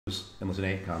unless an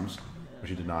 8 comes, which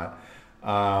he did not.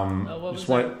 What was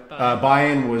that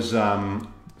buy-in was so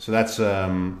that's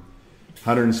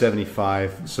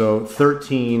 175. So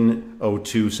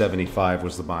 1302.75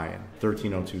 was the buy-in.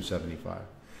 1302.75.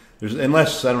 There's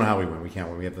unless I don't know how we win. We can't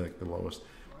win. We have the lowest.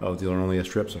 Oh, the dealer only has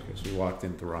trips. Okay, so we walked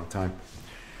in at the wrong time.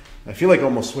 I feel like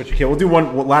almost switch. Okay, we'll do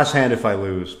one last hand if I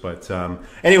lose. But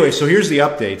anyway, so here's the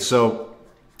update. So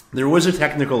there was a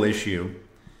technical issue.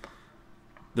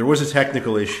 So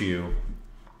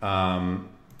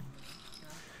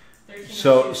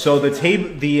the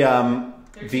table,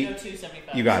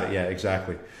 you got it. Yeah,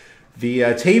 exactly.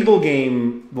 The table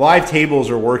game, live tables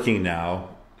are working now,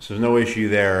 so there's no issue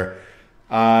there.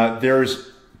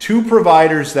 There's 2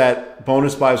 providers that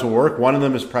bonus buys will work. One of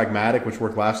them is Pragmatic, which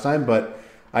worked last time, but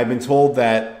I've been told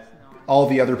that all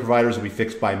the other providers will be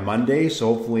fixed by Monday,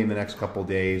 so hopefully in the next couple of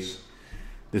days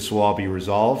this will all be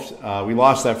resolved. We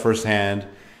lost that first hand.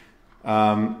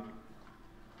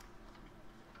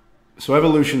 So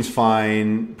Evolution's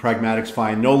fine, Pragmatic's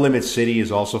fine, No Limit City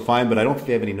is also fine, but I don't think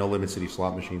they have any No Limit City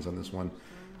slot machines on this one.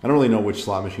 I don't really know which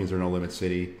slot machines are No Limit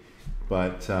City,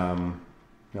 but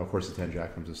of course the 10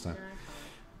 Jack comes this time.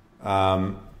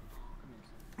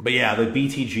 But yeah, the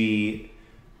BTG,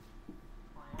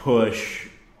 push,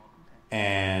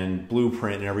 and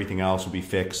blueprint and everything else will be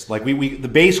fixed. Like the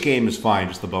base game is fine,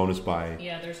 just the bonus buy.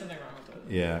 Yeah, there's something wrong with it.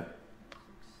 Yeah.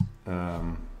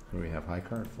 What do we have? High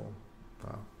card full.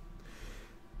 Wow.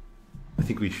 I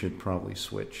think we should probably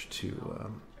switch to.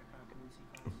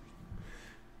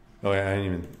 Oh, yeah, I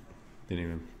didn't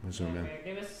even zoom in.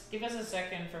 Okay, give us a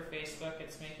second for Facebook.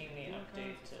 It's making the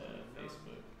update to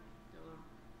Facebook.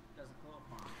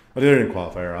 Oh, they didn't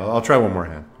qualify. I'll try one more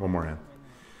hand. One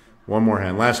more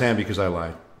hand. Last hand because I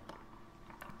lied.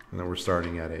 And then we're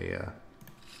starting at a.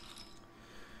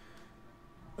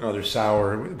 Another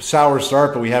sour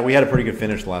start, but we had a pretty good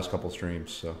finish the last couple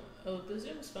streams. So. Oh, the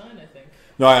Zoom's fine, I think.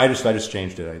 No, I just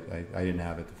changed it. I didn't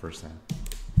have it the first time.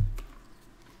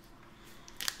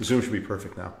 The Zoom should be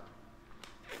perfect now.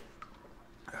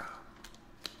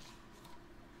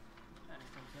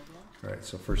 All right,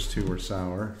 so first 2 were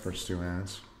sour. First 2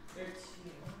 hands.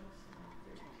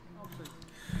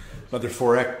 Another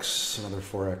 4x. Another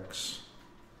 4x.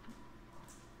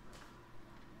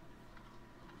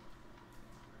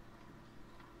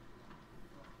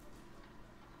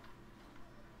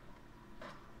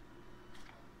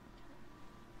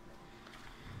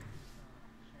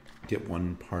 Get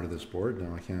one part of this board.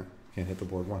 No, I can't hit the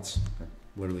board once. I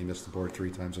literally missed the board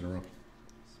 3 times in a row.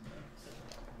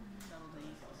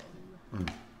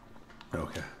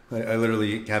 Okay. I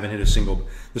literally haven't hit a single.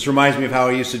 This reminds me of how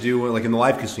I used to do like in the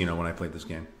live casino when I played this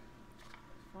game.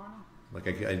 Like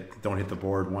I don't hit the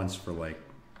board once for like.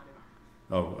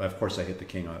 Oh, of course I hit the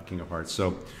king of hearts.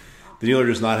 So the dealer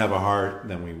does not have a heart,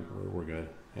 then we're good.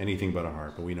 Anything but a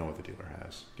heart, but we know what the dealer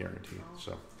has, guaranteed.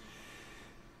 So.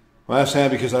 Last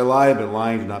hand because I lied, but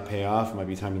lying did not pay off. It might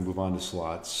be time to move on to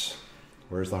slots.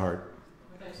 Where's the heart?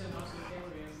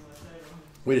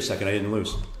 Wait a second, I didn't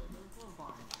lose.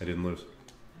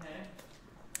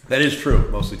 That is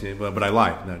true, mostly, but I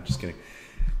lied. No, just kidding.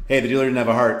 Hey, the dealer didn't have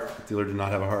a heart. The dealer did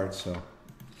not have a heart, so.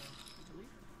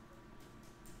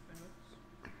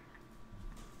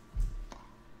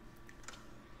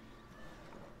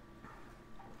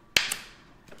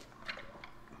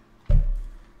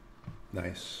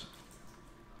 Nice.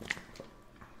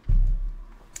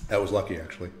 That was lucky,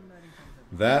 actually.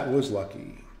 That was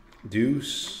lucky.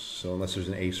 Deuce. So unless there's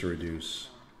an ace or a deuce.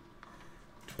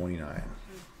 29. All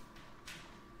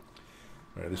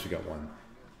right, at least we got one.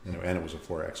 And it was a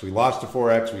 4x. We lost a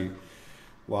 4x. We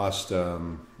lost a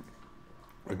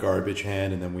garbage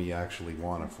hand, and then we actually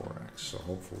won a 4x. So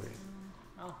hopefully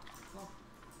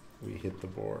we hit the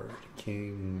board.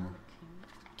 King.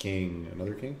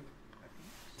 Another king?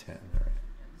 10. All right.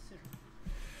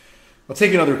 I'll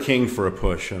take another king for a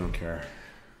push. I don't care.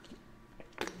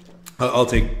 I'll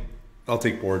take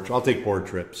board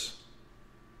trips.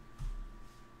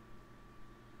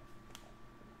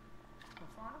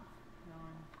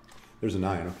 There's a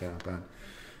 9. Okay,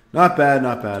 not bad.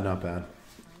 Not bad.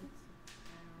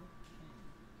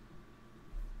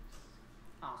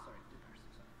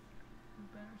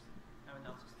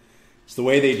 It's the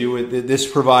way they do it. This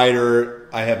provider,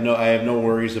 I have no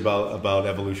worries about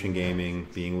Evolution Gaming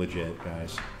being legit,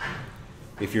 guys.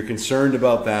 If you're concerned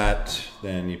about that,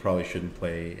 then you probably shouldn't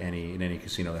play in any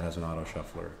casino that has an auto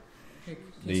shuffler.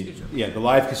 The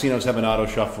live casinos have an auto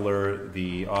shuffler.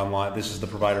 The online, this is the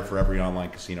provider for every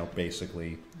online casino,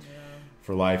 basically,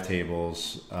 for live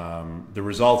tables. The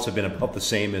results have been about the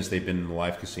same as they've been in the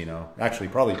live casino. Actually,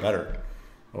 probably better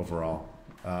overall.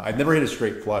 I've never hit a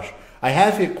straight flush. I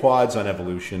have hit quads on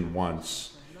Evolution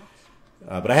once,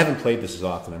 but I haven't played this as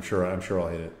often. I'm sure I'll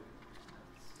hit it.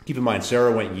 Keep in mind,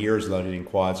 Sarah went years without hitting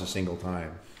quads a single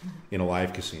time in a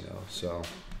live casino, so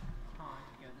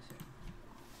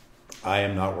I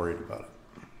am not worried about it.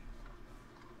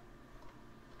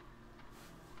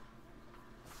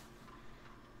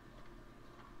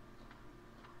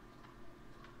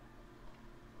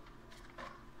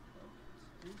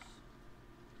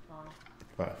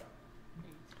 Five.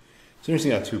 It's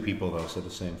interesting how two people, though, said the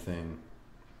same thing.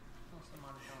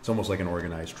 It's almost like an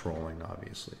organized trolling,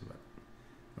 obviously.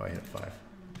 But I hit 5,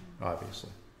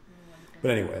 obviously.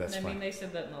 But anyway, that's fine. I mean, they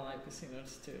said that in the live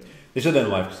casinos, too. They said that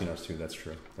in live casinos, too. That's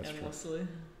true. That's true. Endlessly.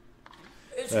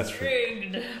 It's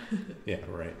rigged. Yeah,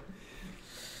 right.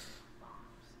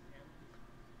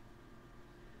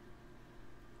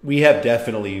 We have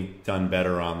definitely done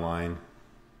better online.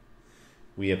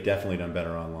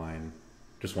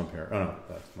 Just one pair. Oh, no,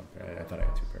 that's one pair. I thought I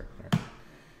had 2 pairs. All right.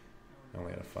 I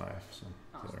only had a 5, so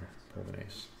the other pulled an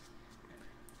ace.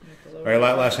 All right,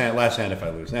 last hand if I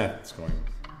lose. It's going.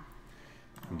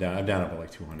 I'm down about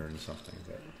like 200 and something.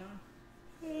 But.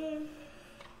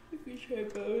 If we try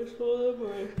bonus hold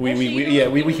or...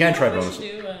 We can try bonus. We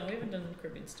haven't done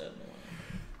Caribbean stud in a while.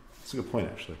 That's a good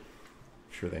point, actually.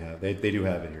 I'm sure they have. They do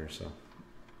have it here, so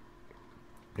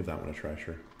give that one a try,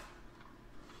 sure.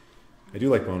 I do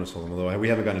like bonus hold'em, although we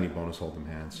haven't got any bonus hold'em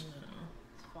hands.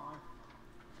 No.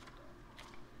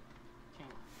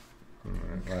 All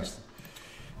right,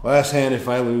 last hand if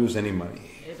I lose any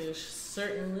money. It is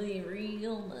certainly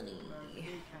real money.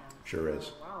 Sure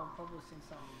is. Wow, probably seen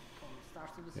some from the start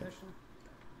of the session.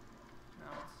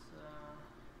 Now it's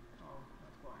not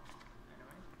quite.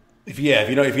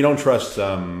 Anyway. If you don't trust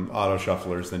auto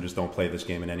shufflers, then just don't play this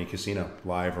game in any casino,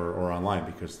 live or online,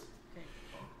 because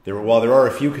there are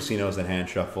a few casinos that hand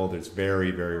shuffle. It's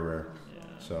very, very rare. Yeah.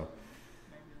 So,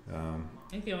 I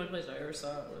think the only place I ever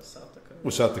saw it was South Dakota.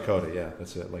 Well, South Dakota, yeah,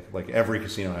 that's it. Like every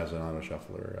casino has an auto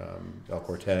shuffler. El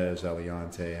Cortez,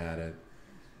 Aliante had it.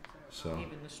 So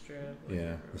even the Strip.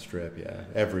 Yeah, the Strip. Yeah,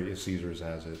 every Caesars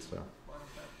has it. So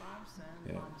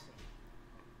yeah.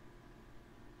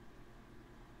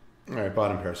 All right,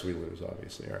 bottom pair, so we lose,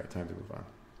 obviously. All right, time to move on.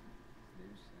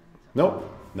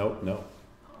 Nope.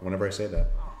 Whenever I say that.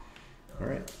 All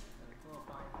right.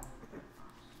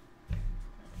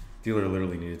 Dealer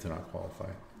literally needed to not qualify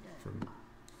for me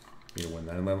to win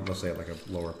that, unless they had like a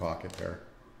lower pocket pair.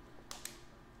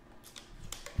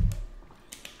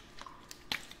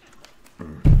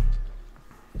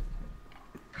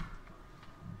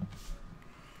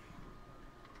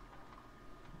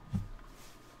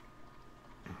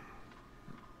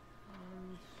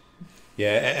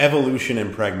 Yeah, Evolution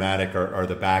and Pragmatic are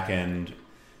the back end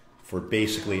for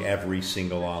basically every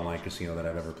single online casino that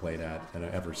I've ever played at and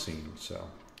I've ever seen. So.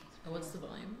 What's the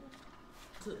volume?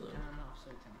 Is it low?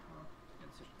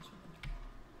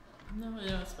 No,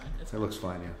 it's fine. It looks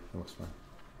fine. Yeah, it looks fine.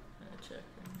 Check.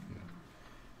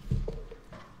 Yeah.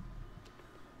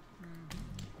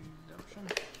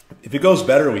 If it goes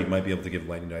better, we might be able to give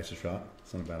Lightning Dice a shot.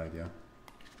 It's not a bad idea.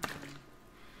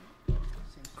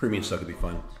 Premium stuff could be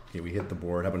fun. Okay, we hit the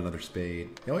board. How about another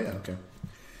spade? Oh yeah, okay.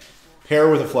 Pair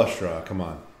with a flush draw. Come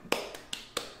on.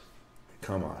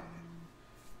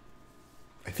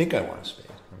 I think I want a spade.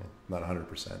 Not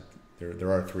 100%.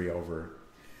 There are 3 over.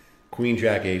 Queen,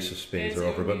 Jack, Ace of spades are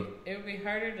over, but it would be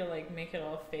harder to like make it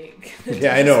all fake.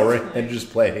 Yeah, I know, right? And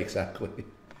just play exactly.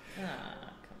 Come on.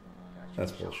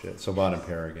 That's bullshit. So bottom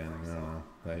pair again. I don't know.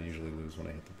 I usually lose when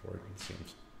I hit the board. It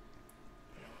seems.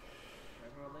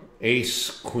 Ace,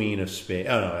 Queen of spades.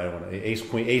 Oh no, I don't want to. Ace,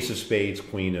 Queen, Ace of spades,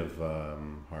 Queen of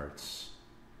hearts.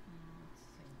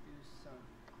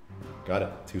 Got it.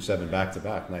 2-7 back to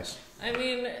back. Nice. I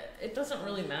mean, it doesn't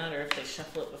really matter if they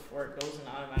shuffle it before it goes in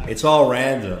automatic. It's all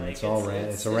random. Like, it's a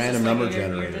just random number like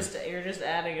generator. You're just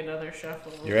adding another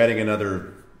shuffle. You're adding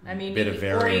another bit of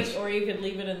variance. Or you could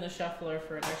leave it in the shuffler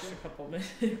for an extra couple minutes,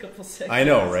 couple seconds. I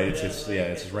know, right? It's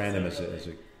as random as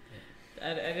it.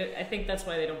 I think that's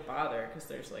why they don't bother, because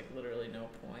there's like literally no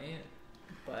point.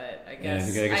 But I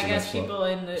guess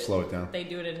people slow it down. They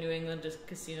do it in New England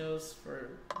casinos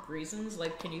for reasons.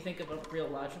 Like, can you think of a real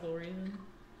logical reason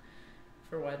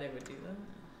for why they would do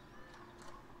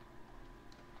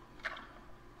that?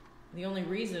 The only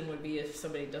reason would be if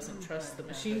somebody doesn't trust the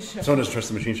machine shop. Someone doesn't trust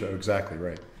the machine shop. Exactly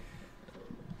right.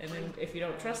 And then if you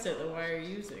don't trust it, then why are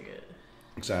you using it?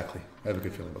 Exactly. I have a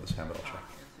good feeling about this hand, but I'll check.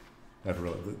 I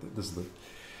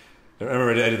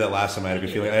remember I did that last time. I had a good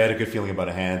feeling. I had a good feeling about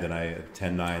a hand, and I had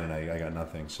 10-9, and I got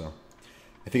nothing. So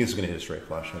I think it's going to hit a straight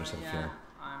flush. I just have a feeling.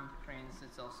 I'm praying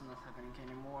it's also not happening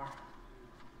anymore.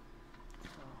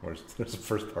 So. Where's the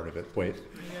first part of it? Wait. You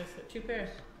guys had 2 pairs.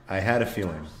 I had a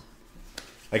feeling.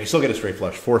 I can still get a straight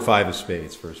flush. 4-5 of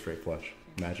spades for a straight flush.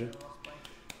 Imagine.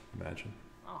 Imagine.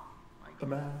 Oh,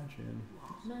 Imagine.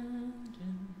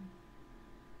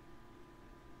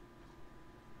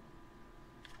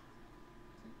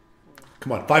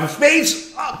 Come on, 5 of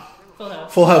spades! Ah! Full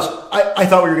house. Full house. I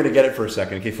thought we were going to get it for a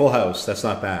second. Okay, full house. That's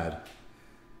not bad.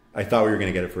 I thought we were going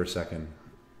to get it for a second.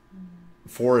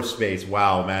 4 of spades.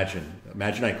 Wow, imagine.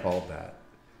 Imagine I called that.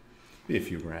 Be a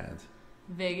few grand.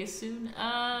 Vegas soon?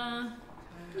 Yeah.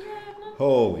 No,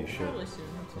 Holy shit. probably soon.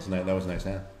 That was a nice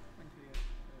hand.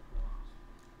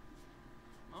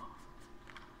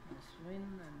 Win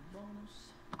and bonus.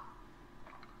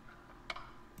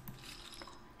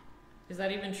 Is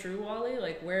that even true, Wally?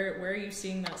 Like, where are you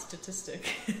seeing that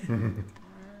statistic?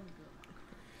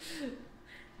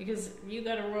 Because you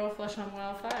got a royal flush on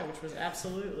Wild 5, which was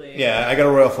absolutely... Yeah, I got a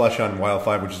royal flush on Wild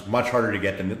 5, which is much harder to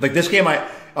get than... Like, this game, on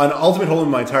Ultimate Hold'em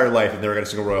my entire life, I've never got a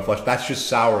single royal flush. That's just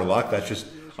sour luck. That's just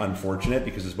unfortunate,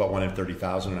 because it's about 1 in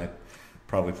 30,000, and I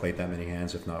probably played that many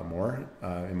hands, if not more,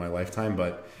 in my lifetime.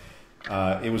 But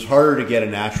it was harder to get a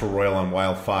natural royal on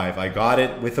Wild 5. I got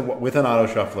it with an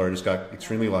auto shuffler. I just got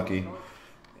extremely lucky.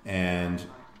 And...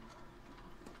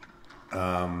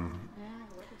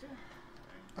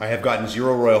 I have gotten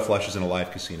 0 royal flushes in a live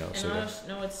casino. And So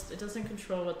it doesn't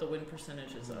control what the win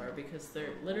percentages are, because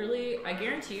they're literally, I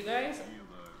guarantee you guys,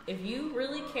 if you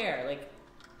really care, like,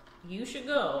 you should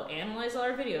go analyze all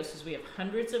our videos, because we have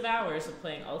hundreds of hours of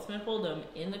playing Ultimate Hold'em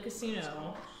in the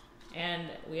casino, and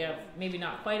we have maybe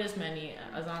not quite as many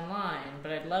as online, but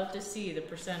I'd love to see the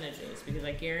percentages, because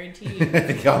I guarantee you... I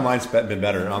think online's been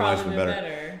better. Online's been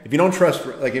better. If you don't trust,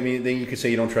 like, I mean, then you could say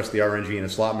you don't trust the RNG in a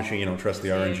slot machine, you don't trust the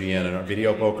RNG in a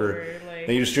video poker, like,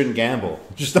 then you just shouldn't gamble.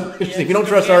 Just don't, if you don't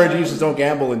trust RNG, just don't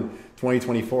gamble in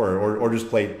 2024, or just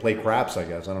play craps, I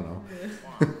guess. I don't know.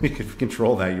 You can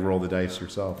control that. You roll the dice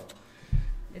yourself.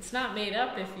 It's not made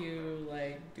up if you,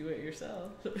 like, do it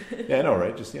yourself. Yeah, I know,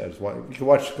 right? Just watch. You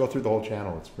can go through the whole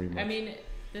channel. It's pretty much. I mean,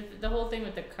 the whole thing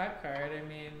with the cut card, I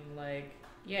mean, like,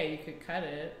 yeah, you could cut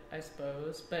it, I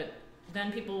suppose, but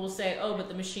then people will say, oh, but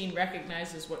the machine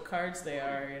recognizes what cards they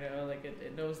are, you know, like,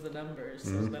 it knows the numbers, so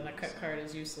then a cut card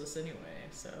is useless anyway,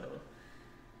 so...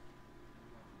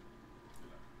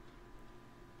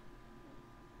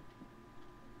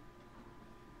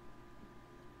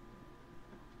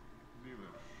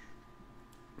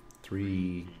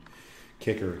 Three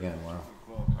kicker again. Wow.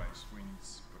 All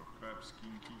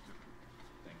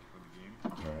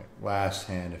right. Last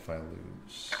hand if I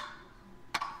lose.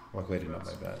 Luckily, I did not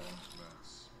my bet.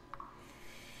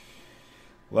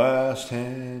 Last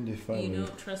hand if I lose. You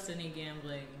don't trust any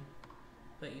gambling,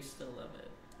 but you still love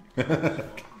it. You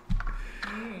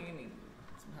need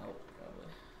some help,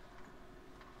 probably.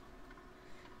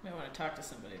 Might want to talk to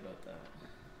somebody about that.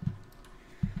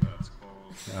 That's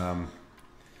close.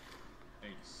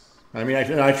 I mean,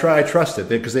 I trust it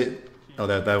because that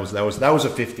was a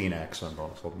 15x on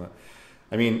bonus hold'em.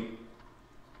 I mean,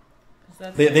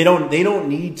 they don't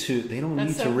need to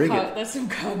rig it. That's some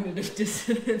cognitive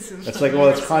dissonance. That's like, well,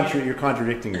 you're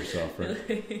contradicting yourself,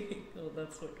 right? Well,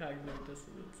 that's what cognitive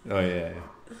dissonance is. Oh yeah.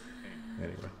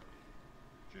 Anyway,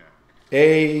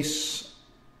 ace,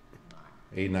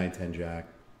 8, 9, 10, jack.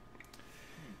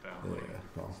 Yeah.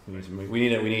 Well, we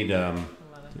need.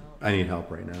 I need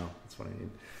help right now. That's what I need.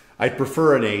 I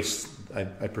prefer an ace. I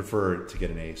prefer to get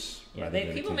an ace. Yeah,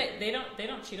 they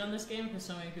don't cheat on this game because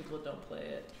so many people don't play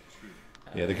it.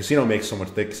 Yeah, the casino makes so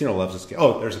much. The casino loves this game.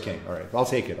 Oh, there's a king. All right, I'll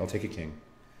take it. I'll take a king.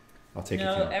 A king.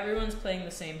 Everyone's playing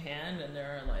the same hand, and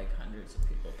there are like hundreds of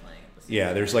people playing it.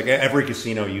 Yeah, there's like every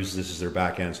casino uses this as their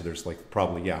back end, so there's like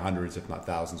probably hundreds, if not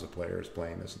thousands, of players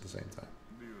playing this at the same time.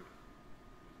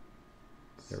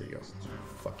 There we go.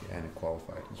 Fuck yeah, and it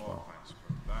qualified as well.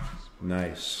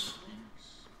 Nice.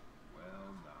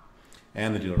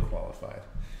 And the dealer qualified.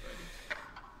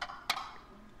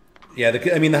 Yeah,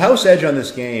 the house edge on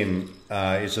this game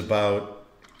is about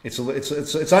it's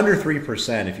under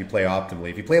 3% if you play optimally.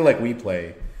 If you play like we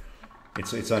play,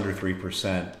 it's under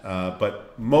 3%.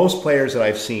 But most players that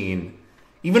I've seen,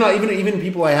 even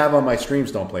people I have on my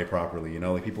streams don't play properly. You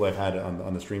know, like people I've had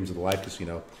on the streams of the live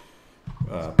casino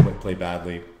play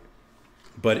badly.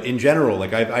 But in general,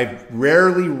 like I've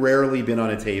rarely been on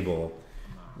a table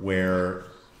where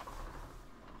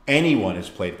anyone has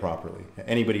played properly.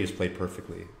 Anybody has played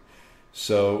perfectly.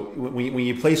 So when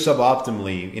you play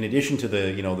suboptimally, in addition to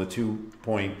the 2.7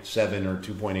 or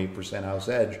 2.8% house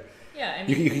edge, yeah, I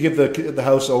mean, you could give the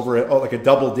house over like a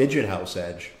double-digit house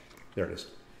edge. There it is.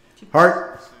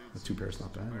 Heart. The 2 pairs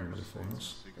not bad. Another full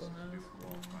house.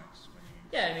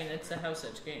 Yeah, I mean, it's a house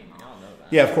edge game. We all know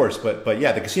that. Yeah, of course, but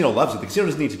yeah, the casino loves it. The casino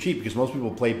doesn't need to cheat because most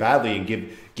people play badly and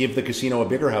give the casino a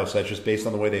bigger house edge just based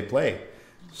on the way they play.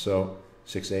 So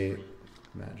 6-8,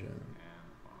 imagine.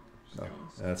 No,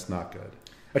 that's not good.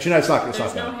 Actually, no, it's not. There's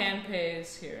no bad. hand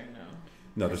pays here. No.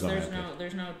 No, there's no hand pays.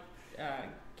 There's no.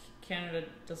 Canada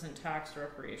doesn't tax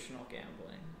recreational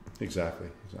gambling. Exactly.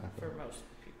 For most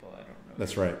people, I don't know.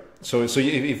 That's right. So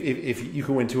if you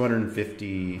can win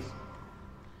 250.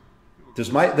 Does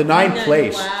the 9th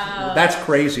place? Wow. That's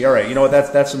crazy. All right, you know what?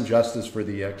 That's some justice for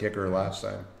the kicker last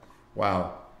time.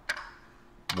 Wow.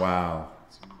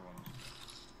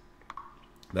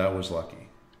 That was lucky.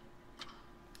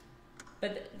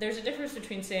 But there's a difference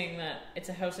between saying that it's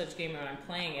a house edge game and I'm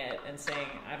playing it, and saying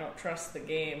I don't trust the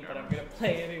game, but I'm going to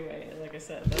play anyway. Like I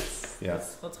said,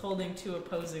 that's holding two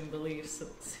opposing beliefs.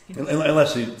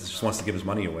 Unless he just wants to give his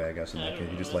money away, I guess. In that case,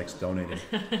 he just likes donating.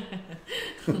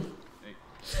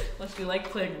 Unless you like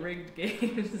playing rigged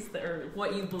games, or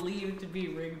what you believe to be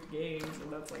rigged games,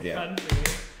 and that's like fun for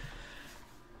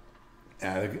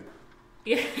you.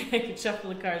 Yeah, I could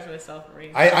shuffle the cards myself.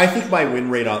 I think my win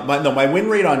rate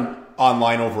on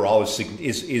online overall is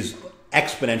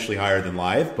exponentially higher than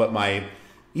live, but I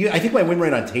think my win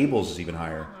rate on tables is even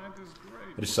higher.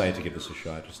 I decided to give this a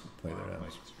shot, just to play there. That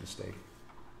was a mistake.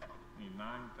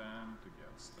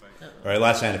 All right,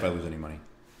 last hand if I lose any money.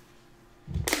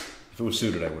 If it was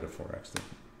suited, I would have 4x'd it.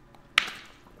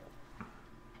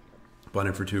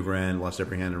 Bunted for $2,000, lost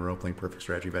every hand in a row, playing perfect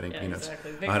strategy, betting peanuts.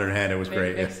 Exactly. 100 hand, it was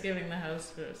great. Vic's giving the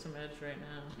house for some edge right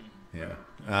now.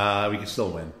 Yeah, we could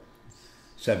still win.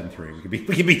 7-3. We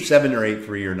could be 7 or 8-3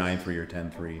 or 9-3 or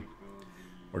 10-3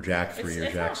 or Jack 3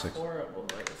 or Jack 6. It's not horrible,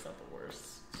 but it's not the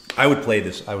worst. I would play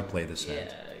this hand.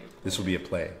 Yeah, this would be a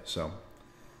play. So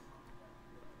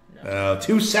no.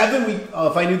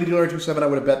 2-7. If I knew the dealer 2-7, I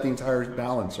would have bet the entire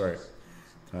balance. All right,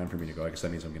 time for me to go. I guess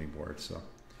that means I'm getting bored. So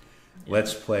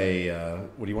let's play.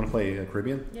 What do you want to play?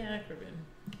 Caribbean? Yeah, Caribbean.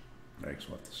 I just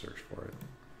want to search for it.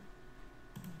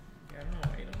 Yeah, I don't know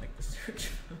why you don't like the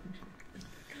search.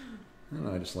 I don't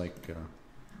know. I just like.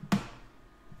 I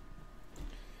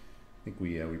think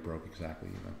we broke exactly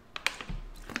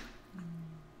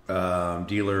even.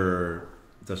 Dealer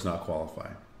does not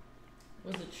qualify.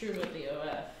 Was it true with the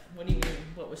OF? What do you mean?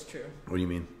 What was true? What do you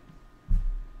mean?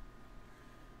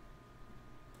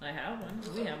 I have one.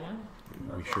 We have one.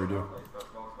 We sure do.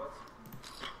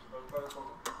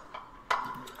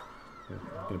 Yeah,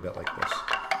 I'm gonna bet like this.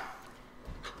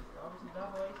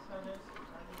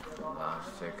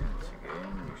 Last seconds again,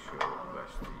 you show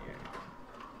best to you.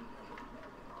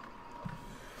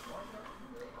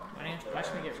 Why don't you watch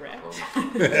me get wrecked?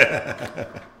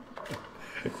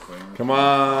 Come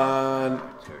on!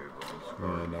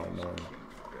 No.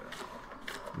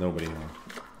 Nobody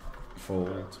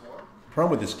fold.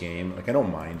 Problem with this game, like I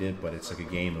don't mind it, but it's like a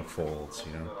game of folds,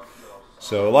 you know.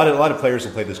 So a lot of players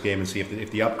will play this game and see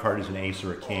if the up card is an ace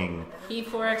or a king. He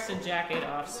 4x'd a Jack 8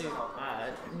 offsuit,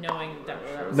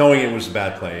 knowing it was a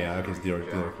bad play, yeah, because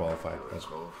dealer qualified as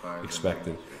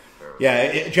expected.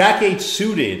 Yeah, Jack 8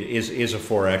 suited is a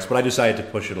 4x, but I decided to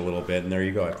push it a little bit, and there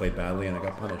you go. I played badly and I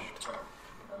got punished.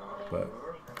 But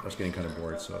I was getting kind of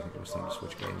bored, so I think it was time to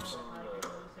switch games.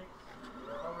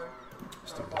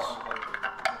 Let's do this.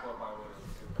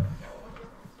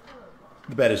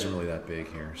 The bet isn't really that big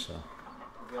here, so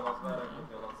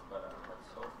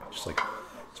just like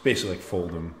it's basically like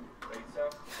fold them.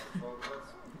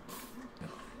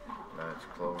 That's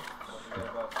close.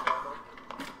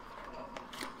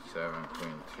 7,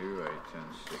 queen 2, 8, 10,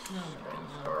 6, and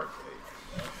start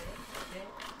 8.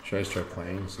 Should I start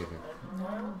playing and see if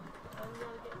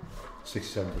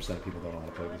 67% of people don't know how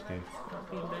to play this game.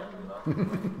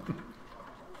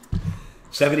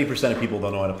 70% of people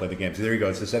don't know how to play the game. So there you go.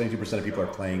 It's the 72% of people are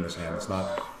playing this hand. It's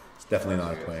definitely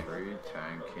not a play.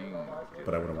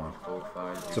 But I would have won.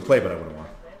 It's a play, but I would have won.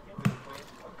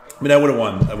 I mean, I would have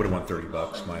won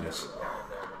 $30 minus.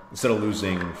 Instead of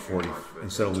losing 40,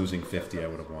 instead of losing 50, I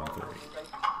would have won 30.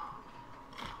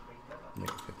 Make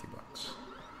it $50.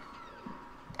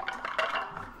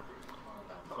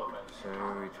 So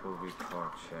it will be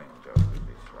card change after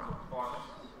this round.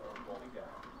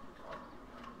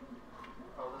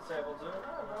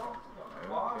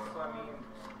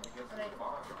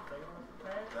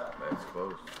 That's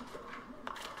close.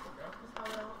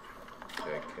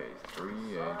 Check K3,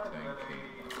 8, and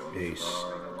king. Ace.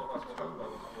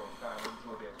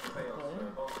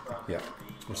 Yeah.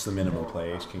 What's the minimum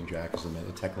play? Ace, king, jack is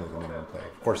technically the minimum play.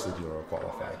 Of course the dealer will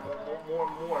qualify.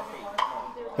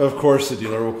 Of course the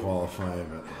dealer will qualify,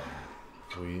 but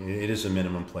it is a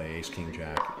minimum play. Ace, king,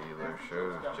 jack. Dealer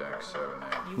shows jack 7,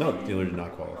 8. No, the dealer did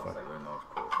not qualify. They're not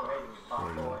qualified. Or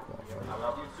do not qualify.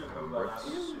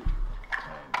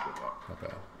 Not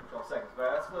bad.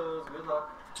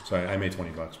 Sorry, I made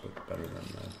 $20, but better than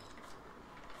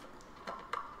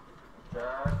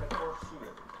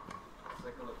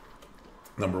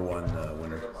number one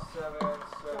winner.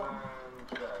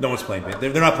 No one's playing big.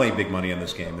 They're not playing big money on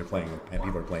this game. They're playing.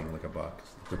 People are playing like $1.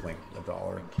 They're playing $1. A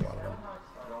lot of them.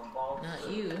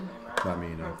 Not you. Not me,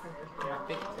 no. You're a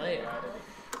big player.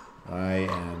 I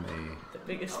am The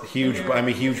biggest huge. player. I'm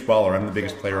a huge baller. I'm the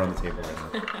biggest player on the table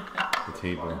right now. The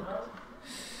table.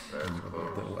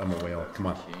 I'm a whale. Come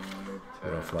on.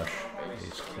 Whale flush.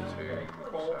 Ace, king.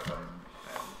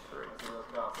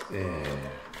 Yeah.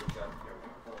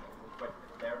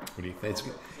 What do you think?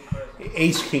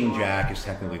 Ace, king, jack is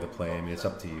technically the play. I mean, it's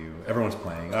up to you. Everyone's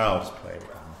playing. I'll just play with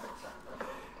them.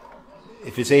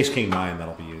 If it's ace, king, 9,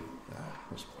 that'll be you.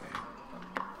 Let's play.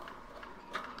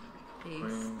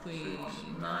 Ace, queen,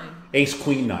 9. Ace,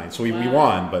 queen, 9. So we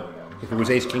won, but if it was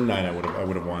ace, king, 9, I would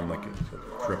have won like a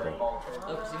triple. Oh,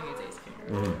 because you need ace, king.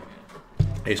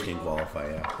 Mm-hmm. Ace, king qualify.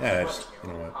 Yeah. Yeah. Just, you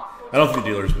know what? I don't think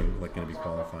the dealer's been like going to be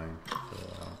qualifying for a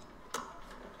while.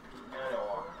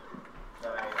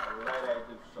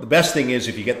 The best thing is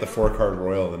if you get the 4-card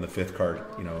royal, then the 5th card,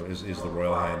 you know, is the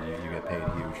royal hand. You get paid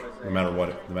huge, no matter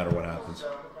what happens.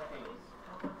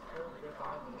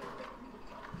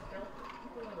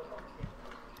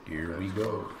 Here we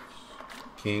go.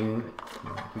 King.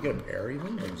 We get a pair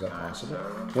even? Is that possible?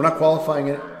 We're not qualifying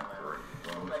it.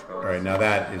 All right, now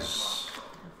that is.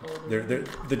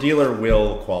 The dealer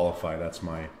will qualify. That's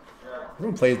my.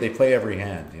 Everyone plays. They play every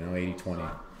hand. You know,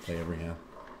 80-20. Play every hand.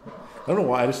 I don't know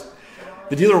why.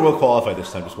 The dealer will qualify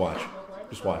this time. Just watch.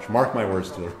 Just watch. Mark my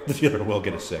words, dealer. The dealer will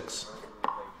get a 6.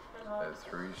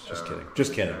 Just kidding.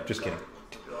 Just kidding. Just kidding.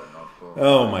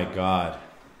 Oh my God.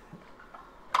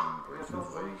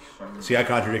 See, I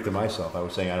contradicted myself. I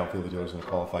was saying I don't feel the dealer was going to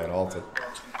qualify at all. It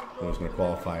was going to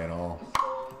qualify at all.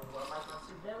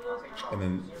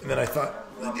 And then I thought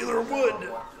the dealer would.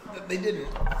 They didn't.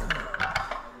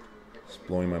 It's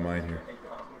blowing my mind here.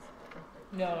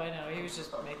 No, I know. He was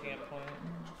just making a point.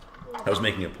 I was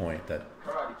making a point that.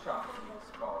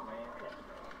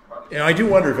 You know, I do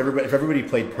wonder if everybody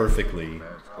played perfectly,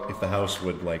 if the house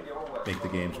would like make the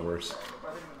games worse.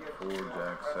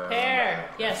 Pair.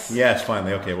 Yes. Yes,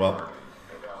 finally. Okay, well.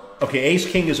 Okay, ace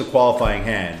king is a qualifying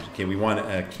hand. Okay, we want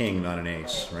a king, not an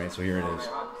ace, right? So here it is.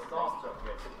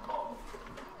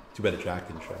 Too bad the jack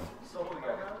didn't show.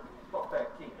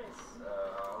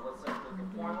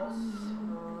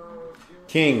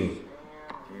 King.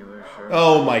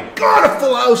 Oh my God, a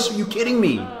full house. Are you kidding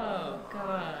me? Oh,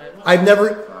 God. I've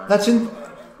never. That's in.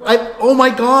 Oh my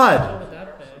God. What would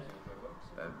that pay?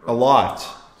 A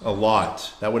lot. A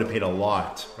lot. That would have paid a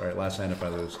lot. All right, last hand if I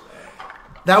lose.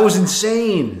 That was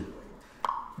insane.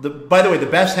 By the way, the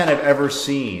best hand I've ever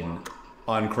seen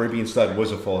on Caribbean Stud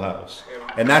was a full house.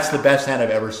 And that's the best hand I've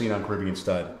ever seen on Caribbean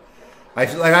Stud.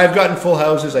 I've gotten full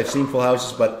houses, I've seen full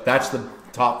houses, but that's the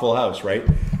top full house, right?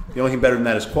 The only thing better than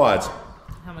that is quads.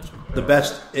 How much? The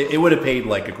best, it would have paid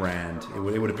like $1,000.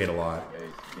 It would have paid a lot.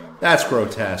 That's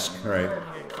grotesque. All right.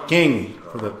 King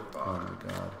for the, oh my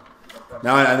God.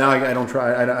 Now I don't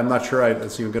try, I'm not sure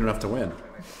it's even good enough to win.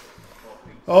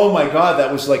 Oh my God,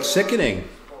 that was like sickening.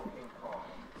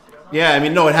 Yeah, I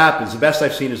mean, no, it happens. The best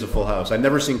I've seen is a full house. I've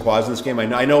never seen quads in this game.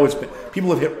 I know it's been, people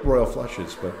have hit royal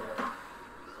flushes, but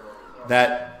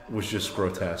that was just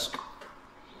grotesque.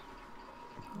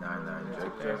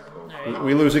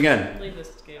 We lose again. Leave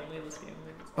this game.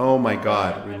 Oh my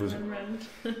God, we lose.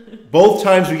 Both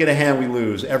times we get a hand, we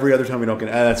lose. Every other time we don't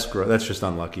get. That's just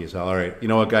unlucky as hell. All right, you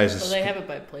know what, guys? Well, they have it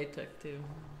by playtech too.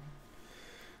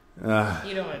 You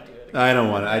don't want to do it again. I don't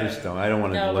want. I just don't. I don't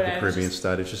want to look at Caribbean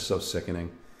Stud. It's just so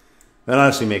sickening. That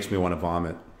honestly makes me want to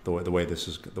vomit. The way this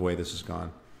is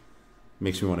gone,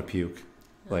 makes me want to puke.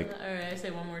 Like, all right, I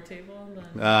say one more table.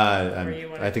 And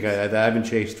then, I think I've been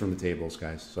chased from the tables,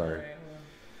 guys. Sorry. Right,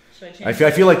 well, should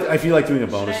I feel like doing a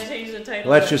bonus. Should I change the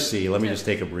title? Let's just see. Let me just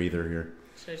take a breather here.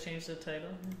 Should I change the title?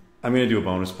 I'm gonna do a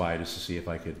bonus buy just to see if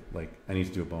I could. Like, I need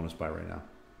to do a bonus buy right now.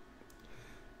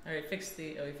 All right, fix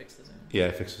the. Oh, you fixed the Zoom. Yeah,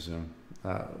 I fixed the Zoom.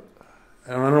 I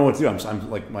don't know what to do. I'm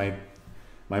like my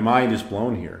mind is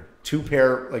blown here. Two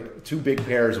big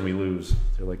pairs and we lose.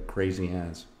 They're like crazy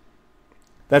hands.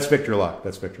 That's Victor Luck.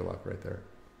 That's Victor Luck right there.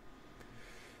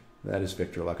 That is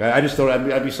Victor Luck. I just thought I'd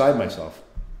be beside myself.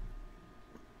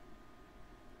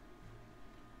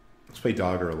 Let's play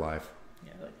Dog or Alive.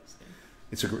 Yeah, I like this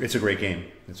game. It's a great game.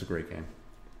 It's a great game.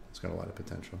 It's got a lot of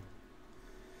potential.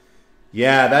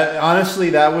 Yeah,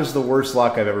 that was the worst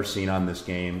luck I've ever seen on this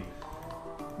game.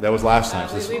 That was last time.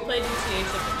 We played UTH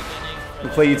at the beginning. We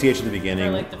played UTH at the beginning.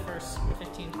 For like the first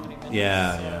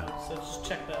Yeah, So just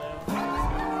check that out. I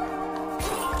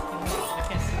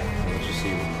can't see it. Let's just see.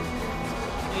 No,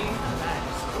 you can come back.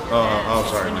 Oh,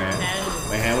 sorry, man.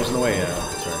 My hand was in the way. Yeah,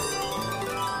 sorry.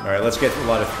 All right, let's get a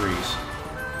lot of threes.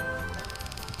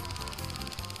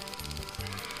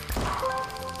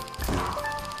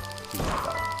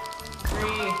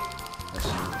 That's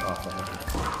off the head.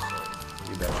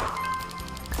 You betcha.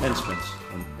 10 spins.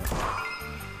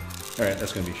 All right,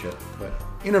 that's gonna be shit, but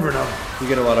you never know. You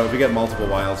get if you get multiple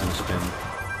wilds in a spin.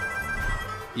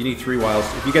 You need 3 wilds.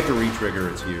 If you get the re-trigger,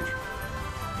 it's huge.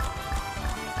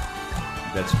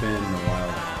 That spin, the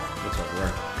wild. That's all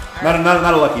right.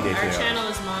 Not a lucky day Our today. channel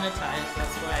is monetized.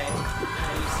 That's why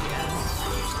you see ads.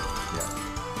 Yeah.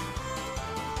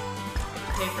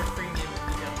 Pay for premium if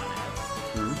you don't want ads.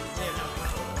 Mm-hmm. They have no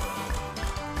control.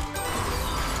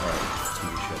 Alright, it's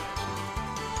gonna be shit.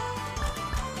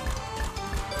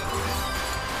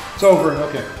 It's over,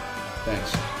 okay.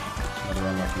 Thanks. Another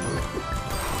unlucky roll.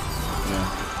 Yeah.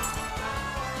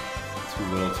 Too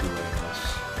little, too late.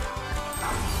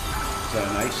 Is that a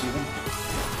nice even?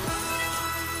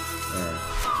 Alright.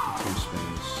 2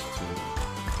 spins,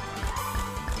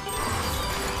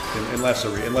 2.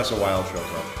 Unless a wild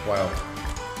shows up. Wild.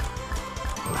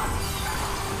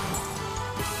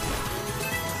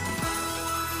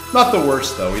 Not the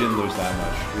worst though. We didn't lose that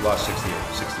much. We lost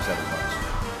 67 bucks.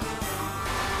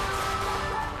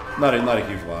 Not a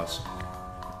huge loss.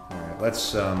 All right,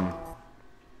 let's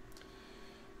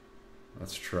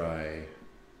try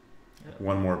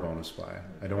one more bonus buy.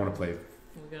 I don't want to play.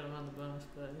 We got him on the bonus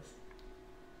plays.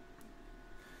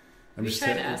 I'm just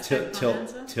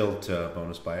tilt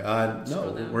bonus buy.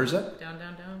 No, where's that? Down,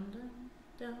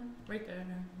 right there,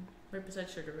 right beside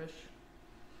Sugar Rush.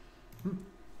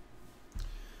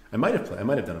 I might have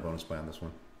done a bonus buy on this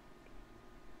one.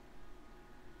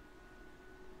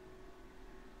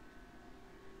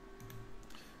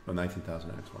 Oh,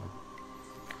 19,000 X. Wow.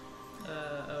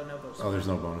 No bonus. Oh, there's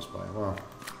no bonus buy. Well,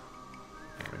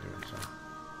 what am I doing? So.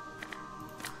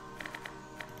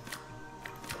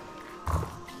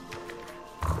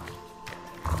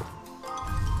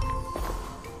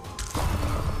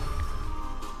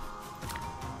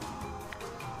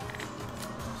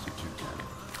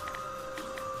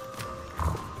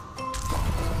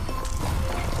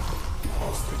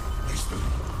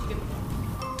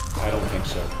 I don't think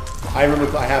so. I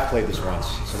remember I have played this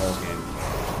once. It's an old game.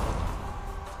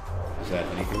 Is that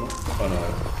anything? Oh no.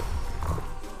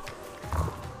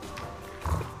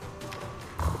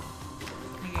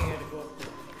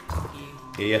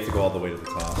 Yeah, you have to go all the way to the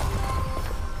top.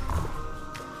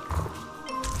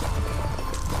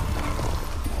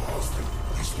 So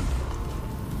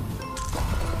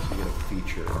you get a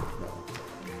feature. No.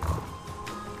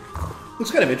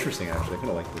 Looks kind of interesting, actually. I kind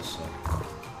of like this.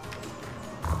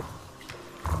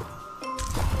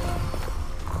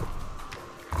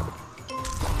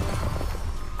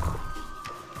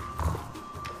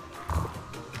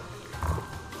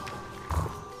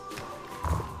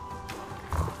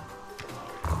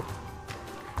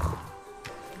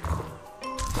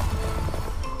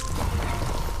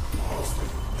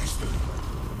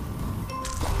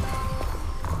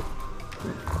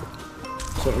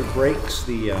 So if it breaks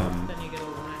the Then you get a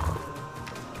line.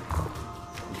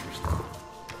 Interesting.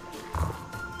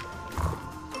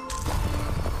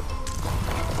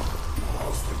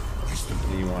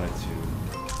 Then you want it to.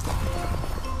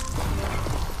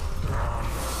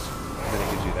 Then it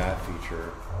gives you that feature,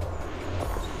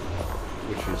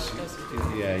 which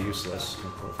is useless,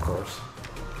 of course.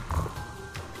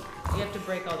 You have to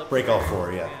break all the. Break all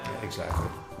 4, yeah, exactly.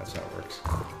 That's how it works.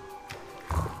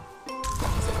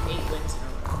 It's like 8 wins in a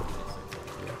row.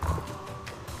 Yeah.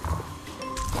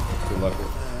 Good luck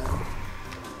with that.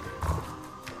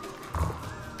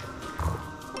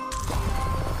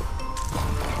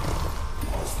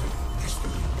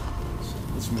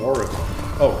 It's more of them.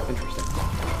 Oh, interesting.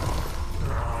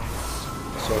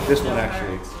 So this one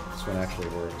actually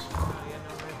works. Yeah.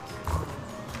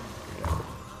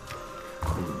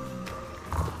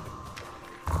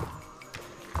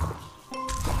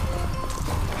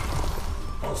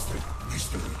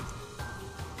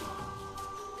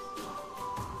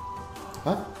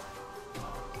 Huh?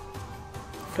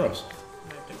 Froze.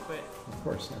 You have to quit. Of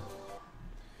course,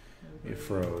 yeah. It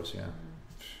froze, yeah.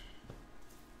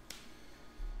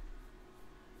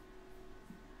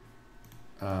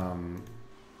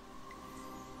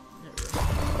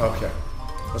 Okay.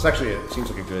 That's actually, it seems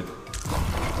like a good...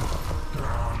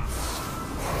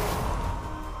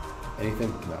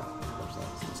 Anything? No, of course not.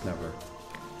 It's never...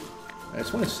 I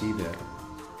just want to see that.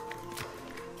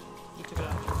 You took it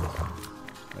off.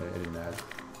 I didn't add.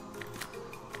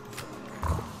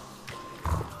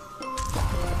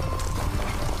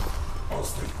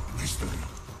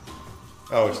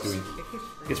 Oh, it's doing.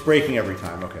 It's breaking every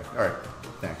time. Okay. All right.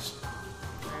 Thanks.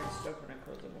 Alright, just open and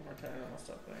close it one more time and I'll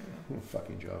stop playing now. Oh,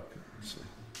 fucking joke. Let's see.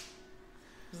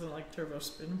 Isn't it like turbo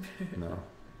spin? No.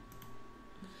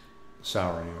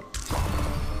 Sour anyway.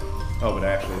 Oh, but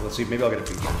actually, let's see. Maybe I'll get a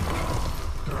feature.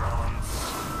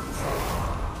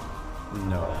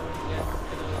 No.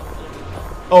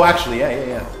 Oh, actually,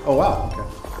 yeah. Oh, wow. Okay.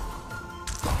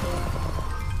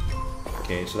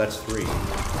 Okay, so that's 3.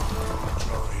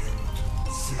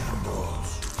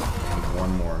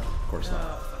 One more. Of course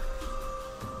not.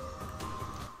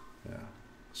 Yeah.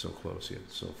 So close yet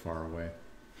so far away.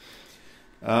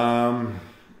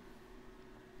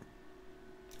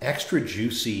 Extra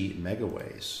juicy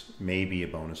megaways may be a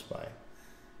bonus buy.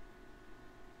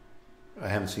 I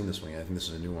haven't seen this one yet. I think this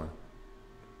is a new one.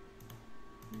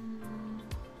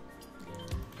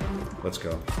 Let's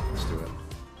go. Let's do it.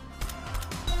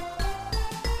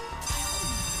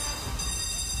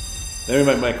 Then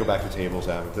we might go back to tables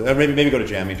after. Maybe go to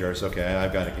jammy jars. Okay,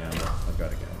 I've got a gamble.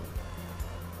 Good.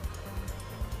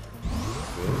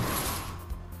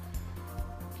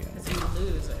 Because you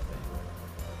lose, I think.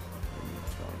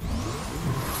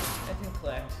 I think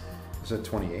collect. Is that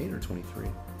 28 or 23? I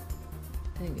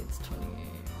think it's 28.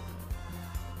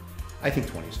 I think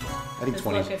 20 is fine. I think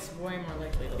 20. Look, it's way more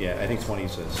likely to Yeah, I think 20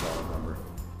 is a solid number.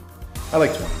 I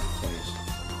like 20. 20s.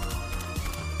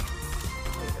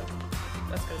 There you go.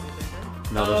 That's gonna be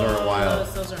bigger. No, those aren't wild.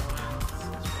 Those aren't wild.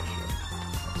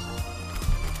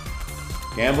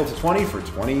 Gamble to 20 for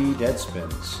 20 dead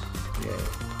spins. Yay.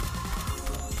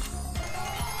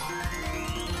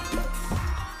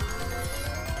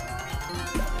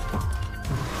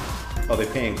 Oh, they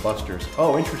pay in clusters.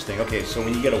 Oh, interesting. Okay, so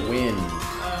when you get a win,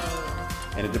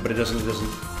 and but it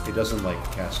doesn't like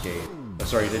cascade.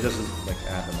 Sorry, it doesn't like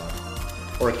add them up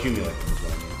or accumulate them is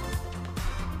what I mean.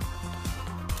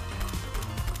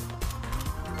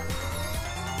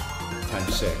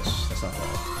 Times 6. That's not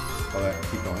bad. Oh, that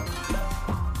keep going.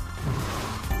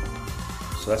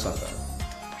 So that's not bad.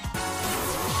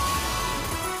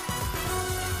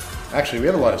 Actually, we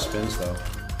have a lot of spins though.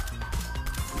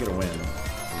 We get a win.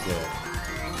 We get it.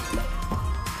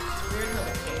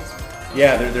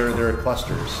 Yeah, they're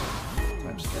clusters.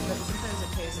 Times 3. Sometimes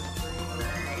it pays in 3.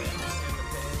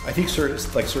 I think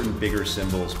certain bigger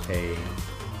symbols pay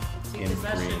in 3.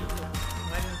 Why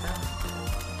didn't that?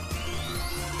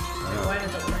 Why did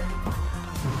that work?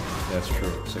 That's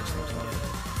true. 6 times not.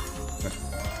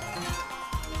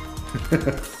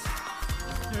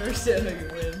 I understand how you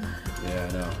win. Yeah, I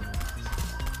know.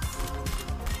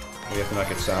 We have to not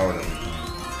get soured every time.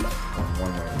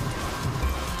 One way.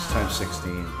 It's times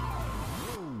 16.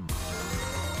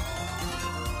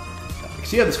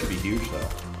 See how this could be huge, though.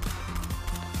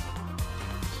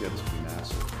 See how this could be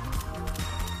massive.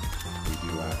 We do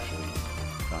actually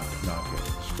not get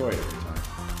destroyed every time.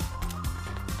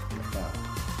 Like that.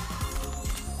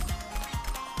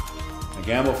 I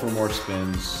gamble for more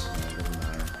spins. It doesn't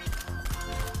matter.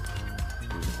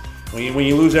 When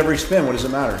you lose every spin, what does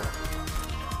it matter?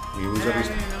 When you lose every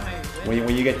spin,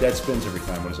 when you get dead spins every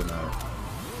time, what does it matter?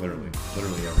 Literally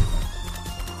every time.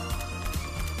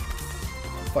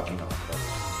 Fucking awful.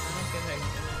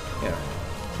 Yeah.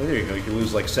 So there you go. You can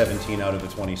lose like 17 out of the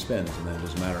 20 spins, and then it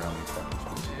doesn't matter how many fucking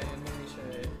spins you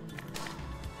get.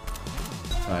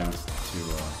 Times to.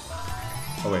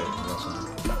 Oh wait, that's not.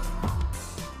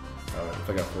 If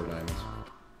I got 4 diamonds.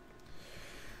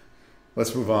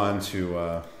 Let's move on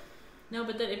to. No,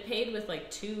 but it paid with like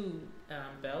 2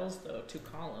 bells though, 2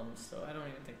 columns. So I don't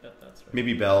even think that's right.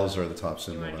 Maybe bells are the top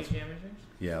symbol. You want to do jamming jars?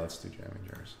 Yeah, let's do jamming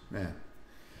jars. Man.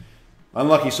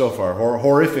 Unlucky so far.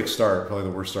 Horrific start. Probably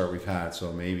the worst start we've had.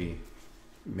 So maybe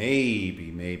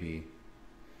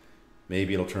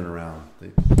it'll turn around.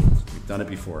 We've done it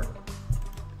before.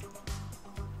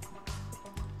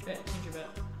 Bet, change your bet.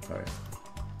 All right.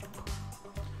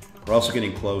 We're also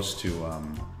getting close to.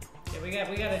 Yeah, we got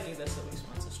to do this at least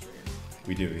once a stream.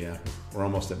 We do, yeah. We're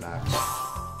almost at max.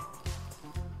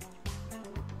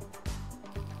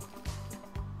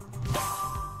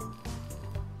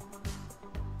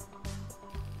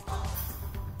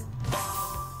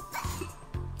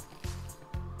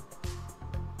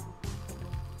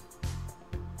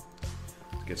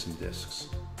 Get some discs.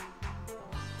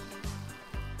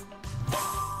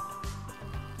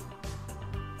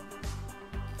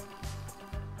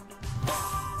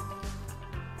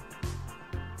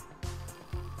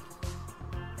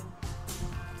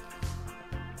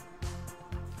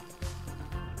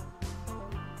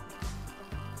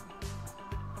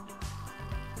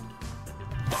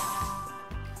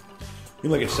 You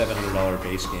like a $700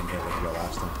 base game hit like you got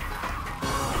last time.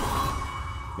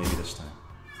 Maybe this time.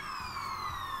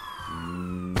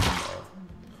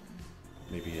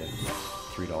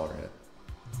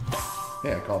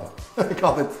 Yeah, I called it. I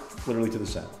called it literally to the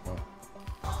cent. Wow.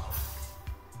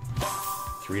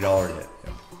 $3 hit.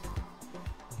 Yep.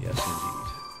 Yes, indeed.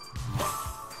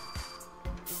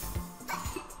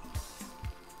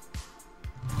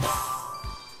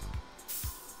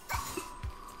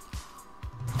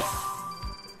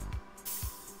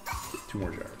 Two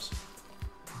more jars.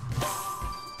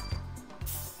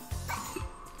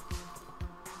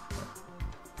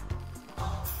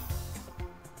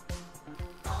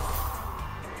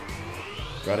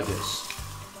 Got a disc.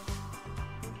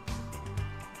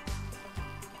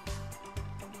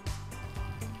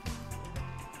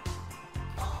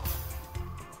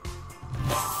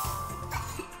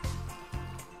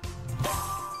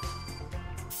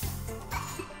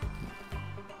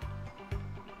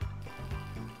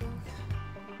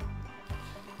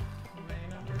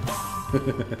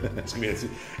 It's gonna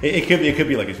be, it could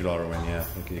be like a $2 win, yeah.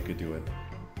 It could do it.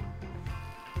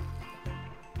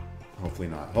 Hopefully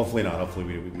not. Hopefully not.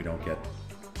 Hopefully we don't get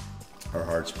our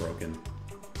hearts broken.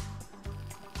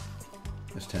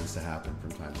 This tends to happen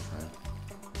from time to time.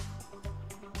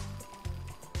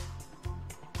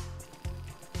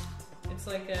 It's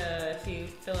like if you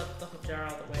fill up the whole jar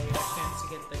all the way, you have a chance to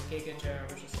get the Giga jar,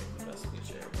 which is like the best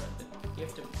feature, but you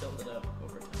have to build it up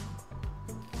over time.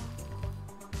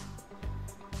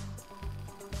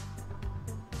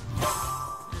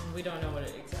 And we don't know what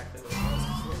it exactly was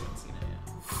because we haven't seen it yet.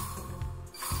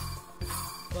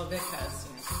 Well, Vic has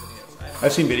seen some videos.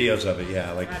 I've seen videos of it,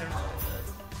 yeah. Like, I don't know what it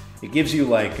does. it gives you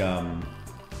like kind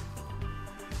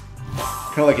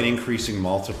of like an increasing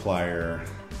multiplier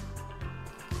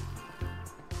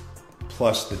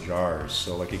plus the jars.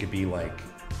 So like it could be like,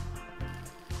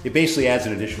 it basically adds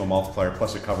an additional multiplier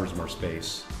plus it covers more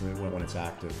space when it's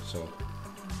active. So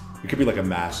it could be like a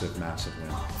massive, massive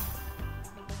win.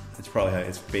 It's probably,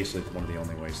 it's basically one of the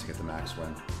only ways to get the max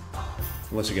win.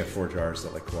 Unless you get 4 jars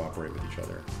that like cooperate with each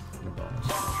other in a bonus. I'm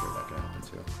not sure that can happen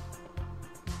too.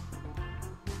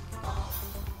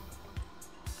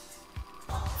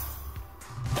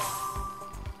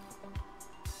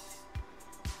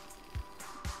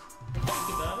 Thank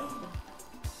you, Bobby.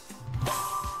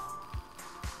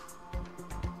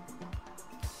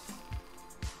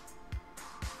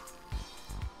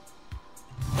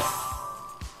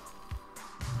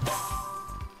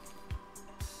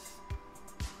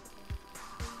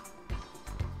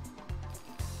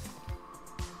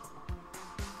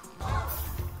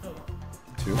 Oh,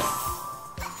 2.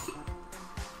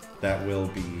 That will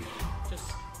be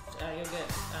just you'll get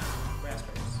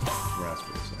raspberries.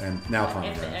 raspberries. And now I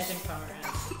pomegranates. think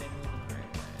pomegranates, they move in the right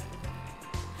way.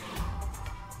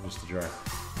 Just the jar.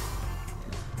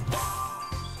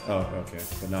 Oh, okay.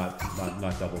 But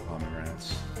not double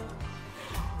pomegranates.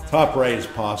 Top right is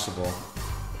possible.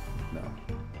 No.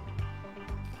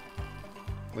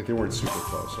 Like they weren't super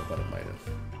close. I thought it might have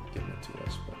given it to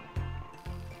us, but.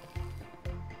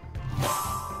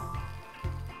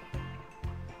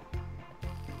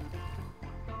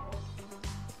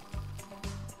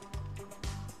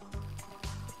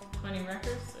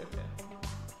 Records? Okay.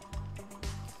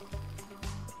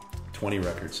 20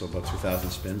 records, so about 2,000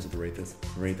 spins at the rate that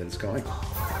it's going.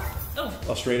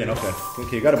 Oh, Straight in. Okay.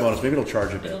 Okay, you got a bonus. Maybe it'll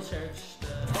charge a bit. it'll charge the...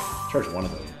 Charge one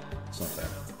of them. It's not bad.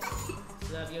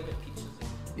 So that you'll get peaches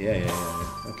again.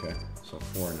 Yeah. Okay. So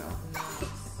 4 now. No,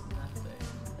 it's nothing.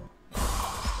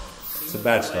 It's a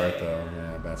bad start though.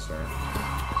 Yeah, bad start.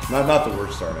 Not the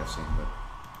worst start I've seen, but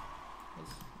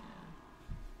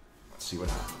let's see what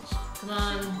happens. Come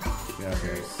on. Yeah,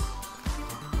 okay.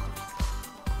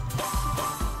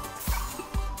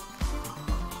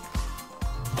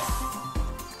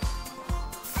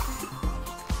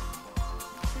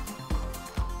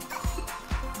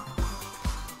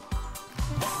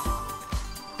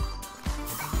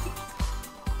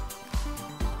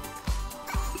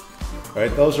 All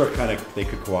right, those are kind of, they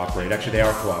could cooperate. Actually, they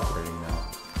are cooperating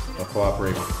now. They'll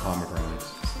cooperate with the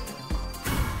pomegranates.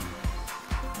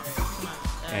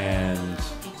 And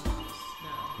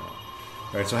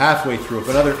all right, so halfway through, if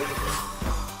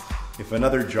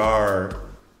another jar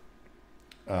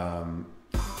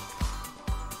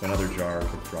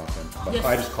could drop in. But Yes.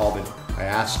 I just called it. I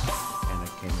asked, and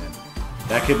it came in.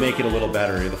 That could make it a little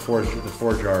better. The four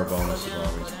jar bonus is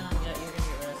always.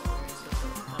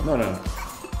 No.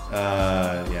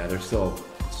 Yeah, there's still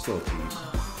a tease.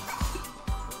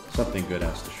 Something good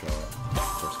has to show up. Of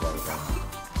course, let it down.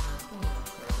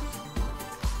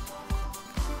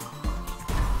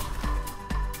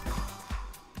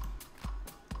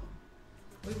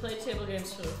 We played table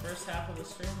games for the first half of the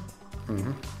stream.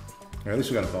 Mm-hmm. Or at least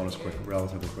we got a bonus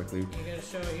relatively quickly. You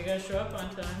gotta show up on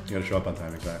time. You gotta show up on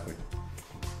time, exactly.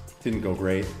 Didn't go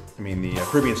great. I mean, the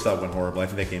Caribbean Stud went horrible. I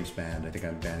think that game's banned. I think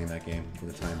I'm banning that game for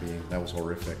the time being. That was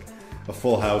horrific. A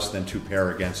full house, then 2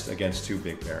 pair against 2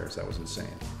 big pairs. That was insane.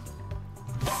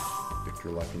 Victor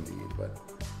luck indeed, but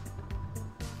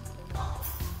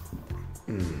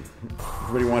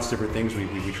everybody wants different things.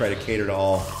 We try to cater to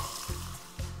all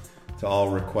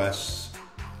requests.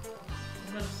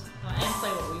 And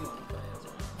play what we want to play as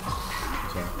well.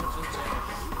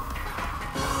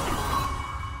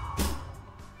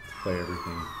 Play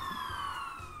everything.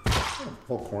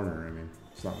 Whole corner, I mean,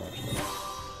 it's not much though.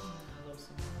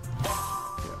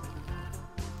 Yeah.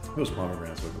 Those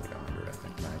pomegranates would be like 100, I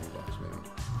think, $90 maybe.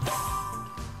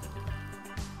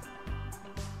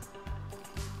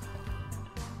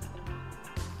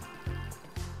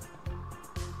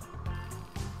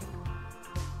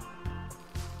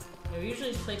 Yeah, we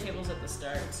usually just play tables at the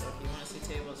start, so if you want to see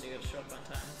tables, you gotta show up on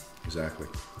time. Exactly.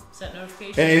 Set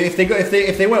notifications. And if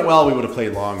they went well, we would have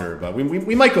played longer. But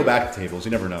we might go back to tables.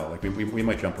 You never know. Like we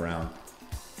might jump around.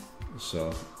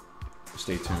 So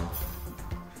stay tuned.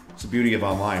 It's the beauty of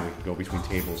online. We can go between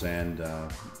tables and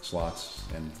slots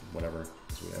and whatever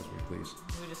as we please.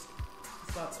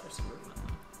 Slots are super fun.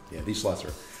 Yeah, these slots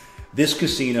are. This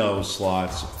casino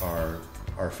slots are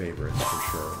our favorites for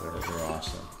sure. They're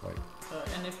awesome. Like.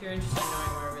 And if you're interested in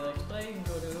knowing where we like to play, you can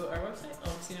go to our website,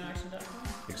 allcasinoaction.com.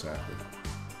 Exactly.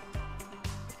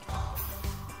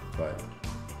 But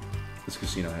this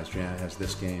casino has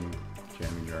this game,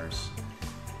 jamming jars.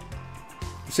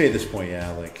 I'd say at this point, yeah,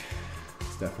 like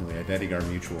it's definitely I think our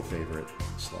mutual favorite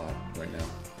slot right now.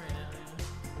 Right now,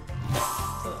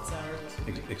 yeah. So it's ours.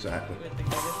 Exactly. With the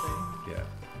biggest thing. Yeah.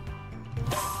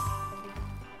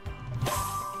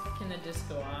 Can the disc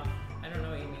go off? I don't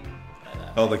know what you mean by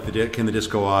that. Oh, like can the disc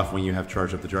go off when you have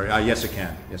charged up the jar? Yes, it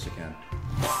can. Yes, it can.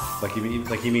 Like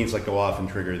he means like go off and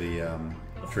trigger the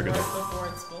before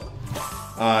it's full.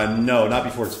 No, not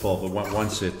before it's full, but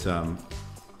once it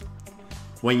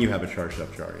when you have a charged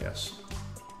up jar, yes.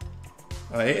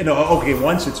 No, okay,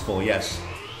 once it's full, yes.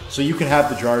 So you could have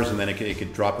the jars and then it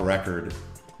could drop a record.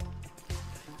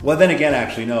 Well, then again,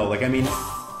 actually, no. Like I mean,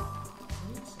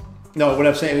 no. What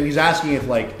I'm saying, he's asking if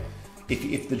like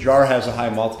if the jar has a high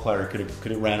multiplier,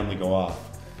 could it randomly go off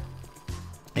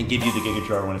and give you the giga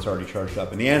jar when it's already charged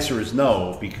up? And the answer is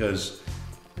no, because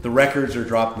the records are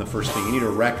dropped in the first thing. You need a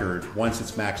record once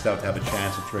it's maxed out to have a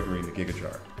chance of triggering the giga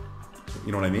jar.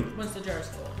 You know what I mean? Once the jar is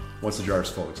full. Once the jar is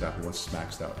full, exactly. Once it's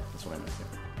maxed out. That's what I meant.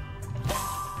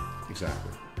 Yeah.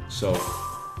 Exactly. So,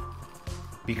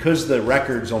 because the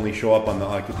records only show up on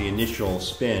the initial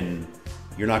spin,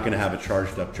 you're not going to have a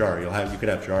charged up jar. You could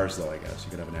have jars though, I guess.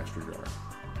 You could have an extra jar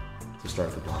to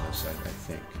start the bonus, I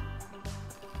think.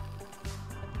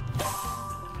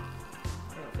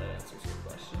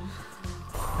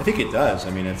 I think it does.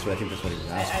 I mean, I think that's what he was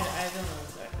asking. I don't know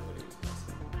exactly what he was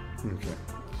asking. Okay.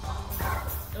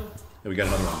 Oh. We got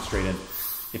another one straight in.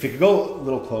 If it could go a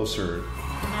little closer,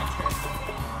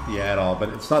 yeah, at all. But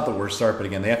it's not the worst start. But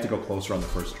again, they have to go closer on the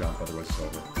first jump, otherwise it's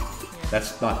over. Yeah.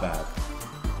 That's not bad.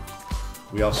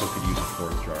 We also could use a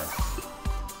fourth jar.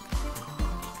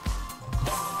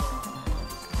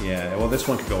 Yeah. Well, this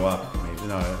one could go up. Maybe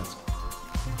no.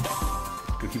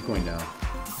 Keep going down. No,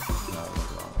 it went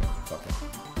the wrong way. Fuck it.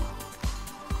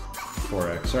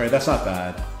 4x. Alright, that's not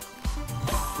bad.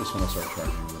 This one will start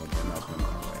charging a little bit. Now it's going the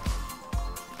wrong way.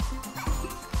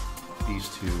 These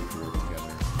two work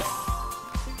together.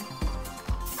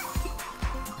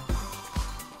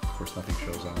 Of course, nothing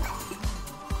shows up.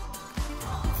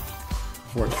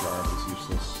 Fourth jar is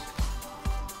useless.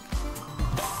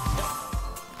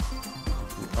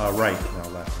 Right, now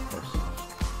left, of course.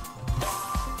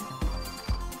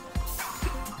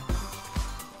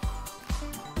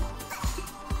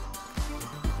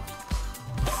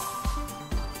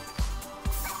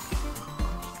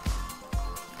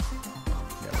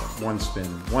 One spin.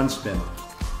 One spin.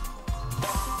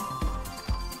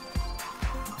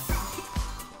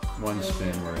 One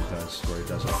spin where it does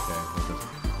okay.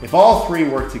 If all three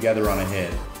work together on a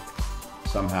hit,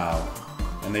 somehow,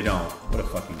 and they don't, what a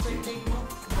fucking tease.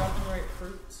 Dropping the right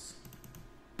fruits.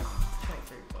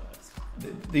 23 bucks.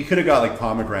 They could have got like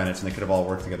pomegranates and they could have all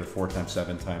worked together 4 times,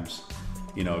 7 times.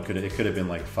 You know, it could have been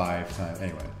like 5 times.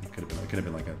 Anyway, it could have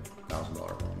been like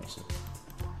 $1,000 bonus.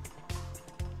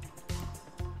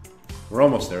 We're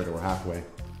almost there, though. We're halfway.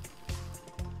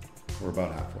 We're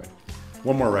about halfway.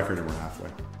 One more record and we're halfway.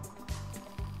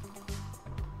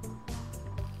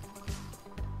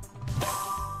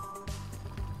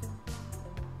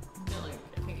 I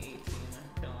think 18.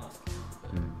 I lost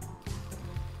count.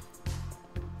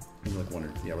 Maybe like one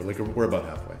or yeah, we're about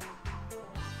halfway.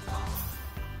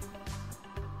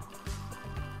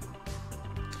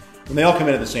 When they all come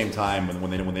in at the same time, when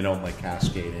they don't like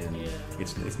cascade in, Yeah.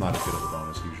 it's not as good of a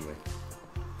bonus usually.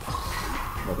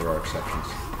 Well, there are exceptions.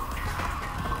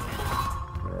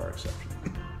 There are exceptions.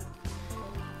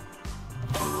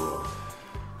 Ooh.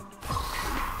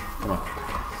 Come on.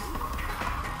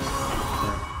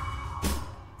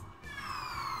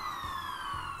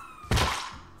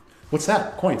 What's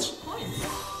that? Coins. Coins.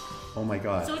 Oh my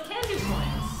god. So it can do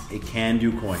coins. It can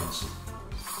do coins.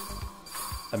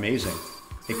 Amazing.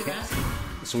 It You're can. asking.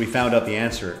 So we found out the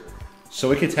answer.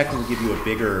 So it could technically give you a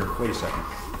bigger. Wait a second.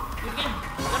 Do it again.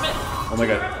 Damn it. Oh my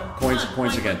Two in a god. row. Coins, Come on,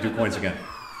 coins coin, again. coin, Do coin, coins coin, again. coin.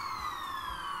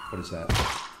 What is that?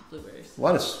 Blueberries. A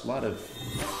lot of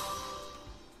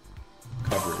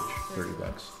coverage. $30. 90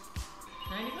 bucks.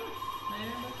 99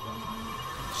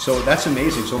 bucks. So that's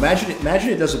amazing. So imagine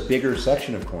it does a bigger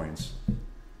section of coins.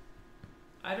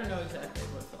 I don't know exactly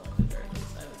what the jar is.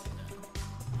 I haven't seen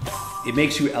that. It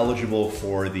makes you eligible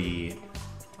for the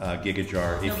Giga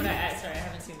Jar. No, but sorry, I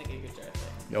haven't seen the Giga Jar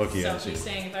thing. Okay, so I see. he's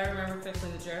saying, if I remember correctly,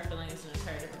 the jar filling is an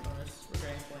entire different bonus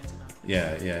regarding coins and not.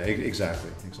 Yeah,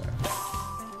 exactly.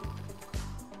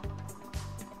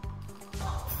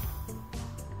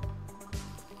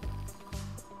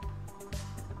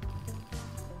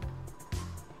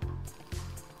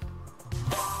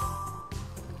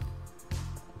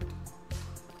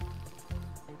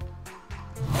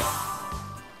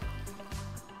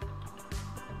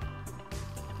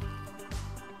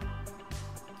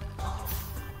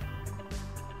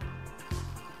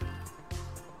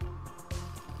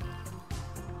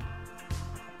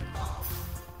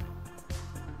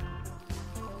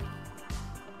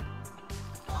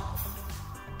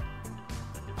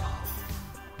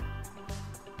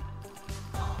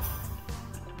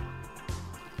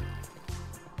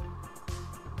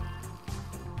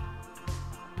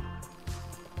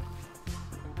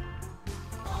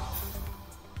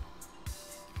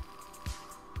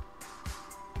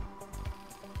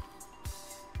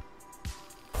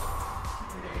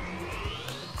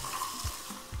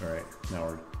 All right, now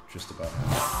we're just about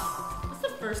half. That's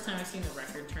the first time I've seen a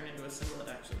record turn into a symbol that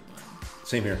actually won.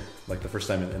 Same here. Like the first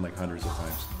time in like hundreds of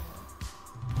times.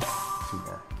 2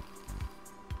 more.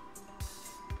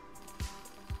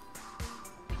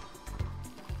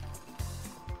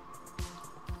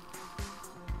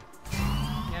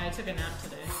 Yeah, I took a nap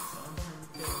today, so I'm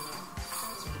feeling not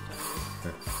super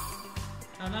tired.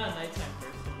 I'm not a nighttime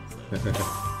person,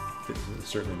 so.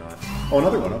 Certainly not. Oh,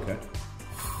 another one. Okay.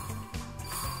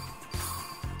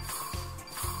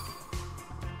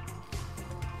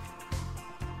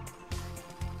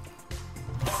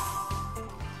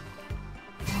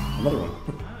 Another one.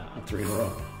 Wow. 3 in a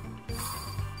row. It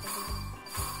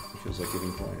feels like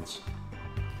giving coins.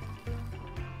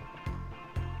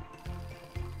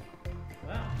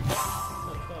 Wow.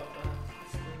 Oh, 12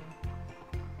 bucks.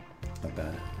 Not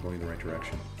bad. Going in the right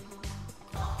direction.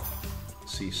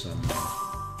 See some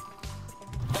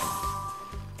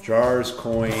jars,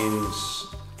 coins,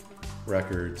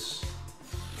 records.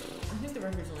 I think the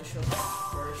records only show up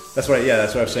first. That's what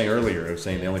I was saying earlier. I was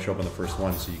saying they only show up on the first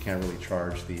one, so you can't really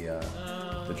charge the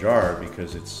jar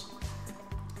because it's.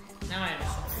 Now I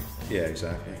understand what you're saying. Yeah,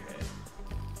 exactly. Okay.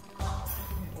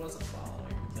 I wasn't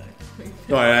following exactly.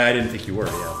 No, I didn't think you were.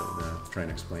 Yeah, but trying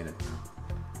to explain it.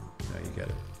 Now you get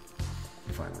it.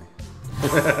 Finally. You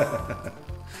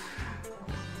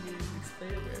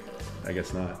explained it very well. I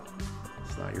guess not.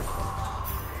 It's not your fault.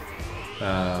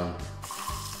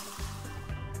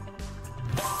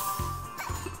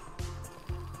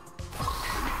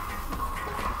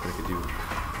 I could do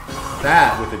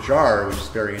that with a jar, which is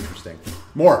very interesting.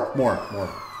 More.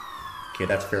 Okay,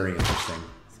 that's very interesting.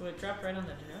 So it dropped right on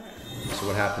the jar. So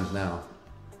what happens now?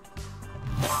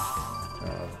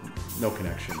 No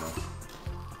connection, though.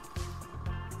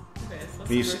 Okay, so that's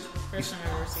You the see- first time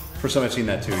I've ever seen that. First time I've seen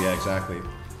that too, yeah, exactly.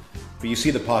 But you see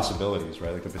the possibilities,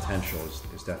 right? Like the potential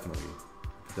is definitely,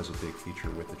 it does a big feature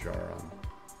with the jar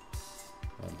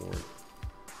on board.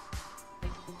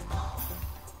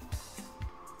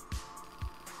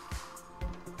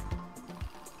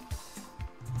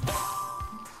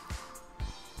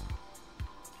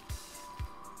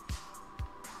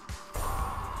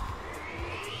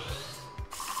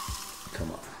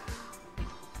 Come on.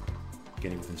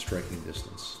 Getting within striking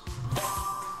distance.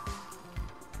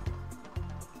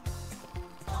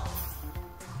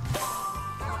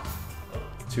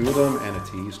 Two of them and a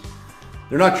tease.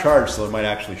 They're not charged, so it might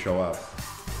actually show up.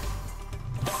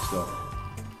 Still.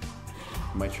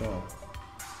 It might show up.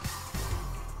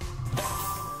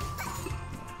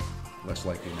 Less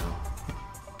likely now.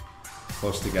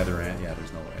 Close together and yeah,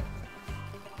 there's no way.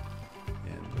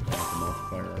 And I got the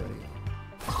multiplier already.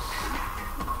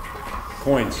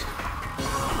 Coins.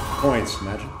 coins,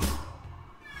 imagine.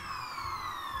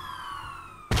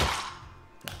 You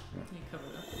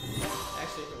covered up.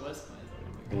 Actually, if it was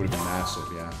coins, It would have been massive,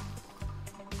 yeah.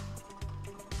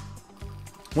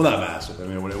 Well, not massive. I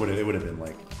mean, it would have been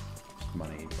like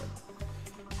money, but.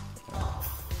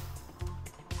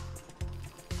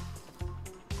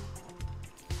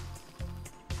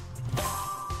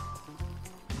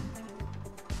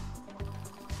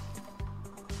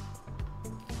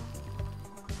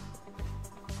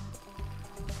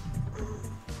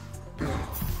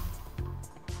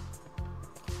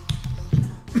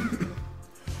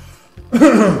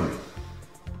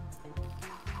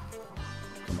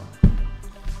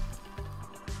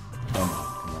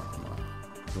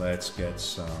 Let's get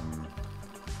some.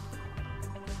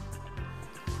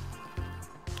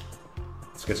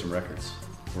 Let's get some records.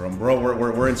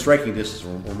 We're in striking distance.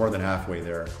 We're more than halfway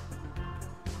there.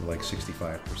 We're like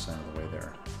 65% of the way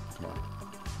there. Come on.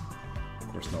 Of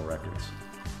course, no records.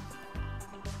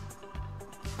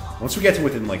 Once we get to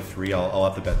within like 3, I'll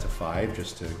up the bet to 5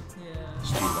 just to speed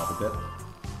it up a bit.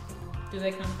 Do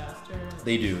they come faster?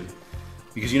 They do.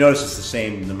 Because you notice it's the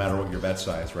same no matter what your bet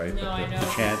size, right? No, I know.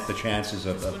 The chances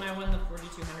of... When I won the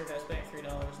 4,200, I was betting $3 and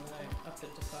then I upped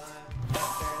it to 5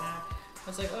 after, and I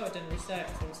was like, oh, it didn't reset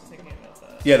because I wasn't thinking about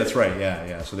that. Yeah, that's right.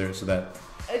 Yeah. So that...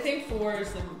 I think 4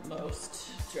 is the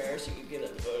most jars you can get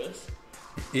at the bonus.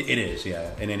 It is,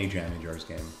 yeah. In any jamming jars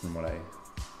game, from what I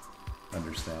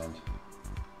understand.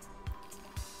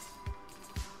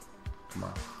 Come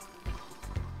on.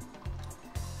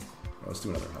 Let's do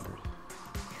another 100.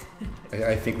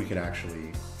 I think we could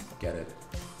actually get it.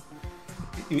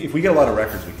 If we get a lot of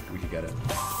records, we could get it.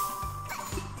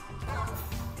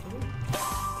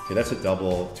 Okay, that's a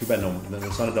double. Too bad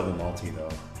it's not a double multi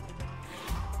though.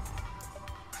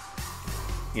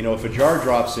 You know, if a jar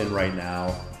drops in right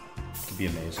now, it could be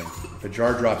amazing. If a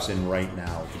jar drops in right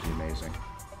now, it could be amazing.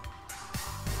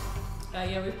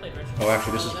 Yeah, we played retro. Oh,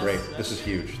 actually, this is great. This is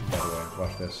huge, by the way.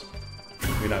 Watch this.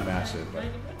 Maybe not massive, but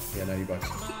yeah, $90.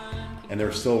 And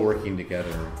they're still working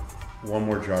together. One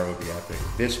more jar would be epic.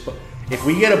 If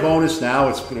we get a bonus now,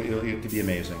 it could be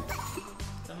amazing.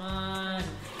 Come on.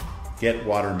 Get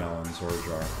watermelons or a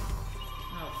jar.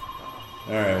 Oh,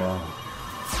 all right, well.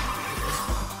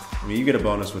 I mean, you get a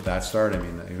bonus with that start. I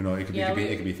mean, even though it could be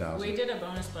 1,000. We did a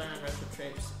bonus buy on retro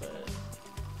trips, but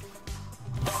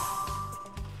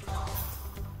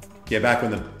yeah, back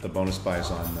when the bonus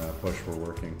buys on push were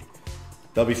working,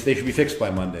 they should be fixed by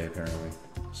Monday apparently.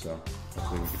 So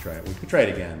hopefully we could try it. We could try it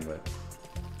again, but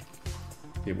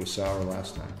it was sour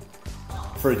last time. I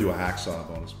prefer to do a hacksaw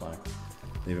bonus buy.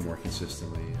 They've been more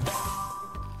consistently.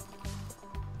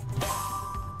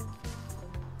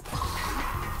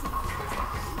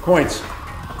 Coins.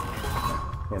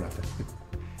 Or nothing.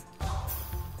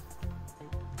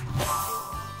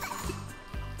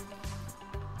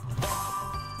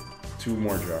 Two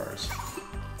more jars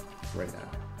right now.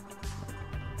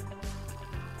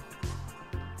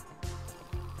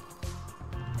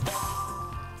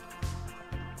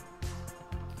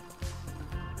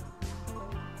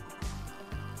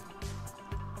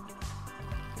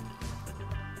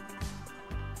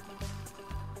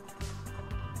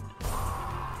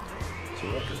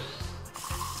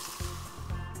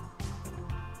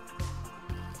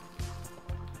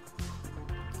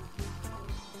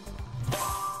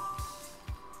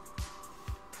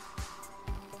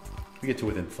 If we get to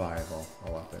within 5,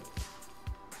 I'll up it.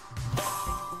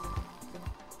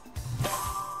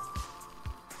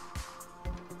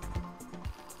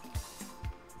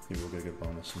 Maybe we'll get a good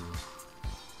bonus in this.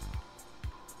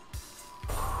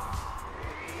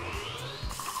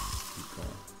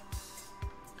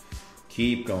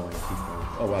 Keep going.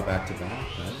 Oh wow, back to back.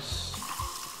 Nice.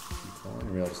 Keep going.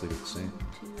 Maybe I'll just leave it the same.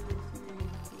 2, 3, 4,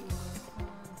 5,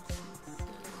 6,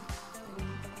 7,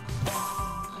 8.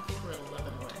 I think we're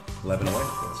 11 away. 11 away?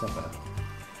 Okay, that's not bad.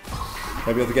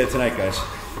 Might be able to get it tonight, guys.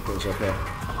 If it goes okay.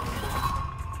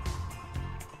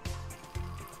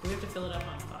 Do we have to fill it up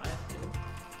on 5 too?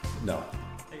 No.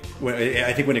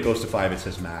 I think when it goes to 5, it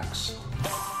says max.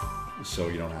 So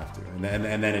you don't have to.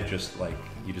 And then it just like,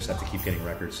 you just have to keep getting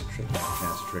records to have a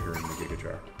chance to trigger in the Giga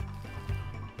Jar.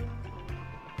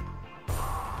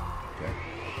 Okay.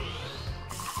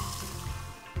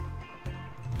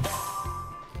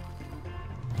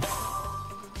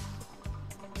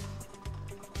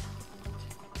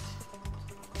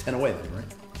 $10 away then,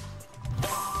 right?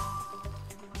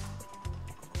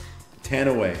 10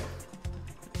 away.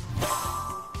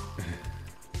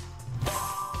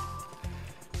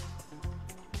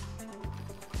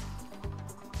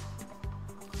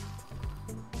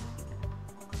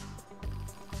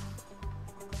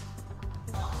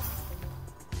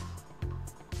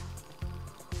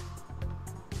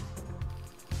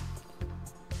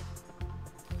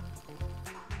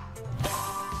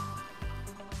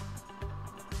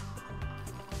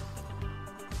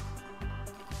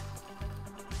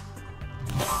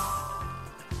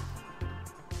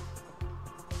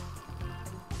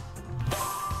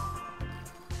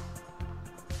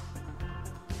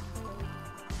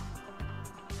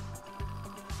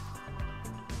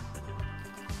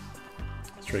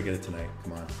 try to get it tonight.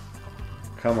 Come on.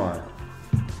 Come on.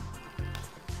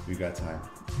 We've got time.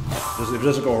 If it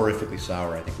doesn't go horrifically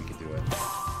sour, I think we could do it.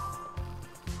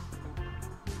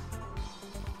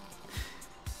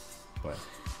 What?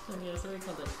 Oh, yeah, somebody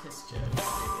called it piss jug.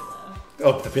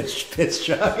 Oh, the piss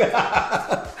jug.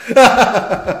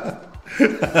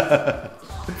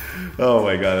 Oh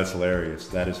my god, that's hilarious.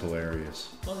 That is hilarious.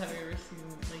 Well, have you ever seen,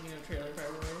 like, Trailer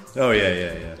Park Boys? Oh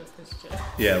yeah. The piss jug.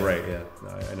 Yeah, right. Yeah,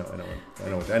 no,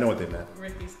 I know what they meant.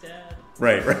 Ricky's dad.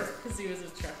 Right. Because he was a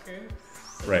trucker.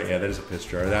 So Right. Yeah, that is a piss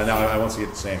jar. Now I want to get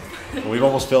the same. Well, we've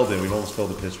almost filled it. We've almost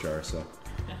filled the piss jar. So.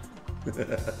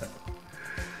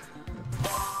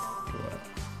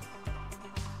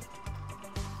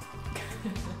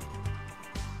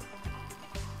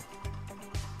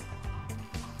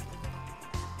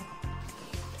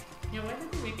 Yeah, why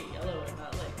did they make it yellow and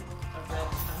not like a red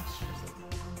punch or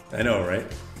something? I know, right?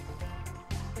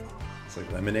 It's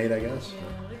like lemonade, I guess. Yeah,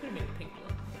 they could have made pink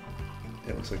lemonade.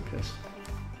 It looks like piss.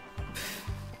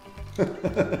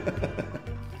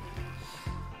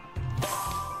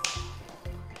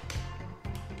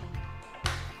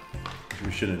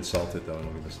 We shouldn't insult it though,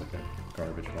 and give us like a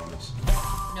garbage bonus.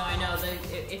 No, I know.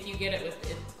 If you get it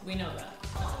with it, we know that.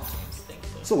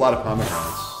 It's a lot of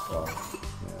pomegranates, though.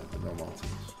 Yeah, but no Maltese.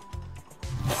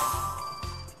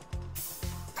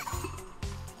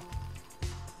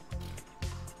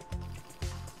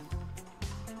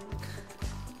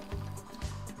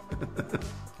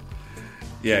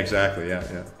 Yeah, exactly.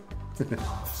 Yeah.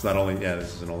 It's not only. Yeah,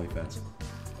 this is an OnlyFans.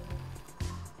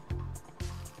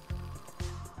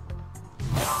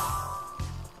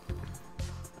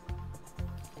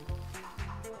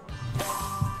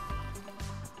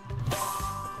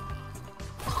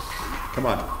 Come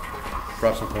on,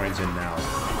 drop some coins in now,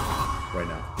 right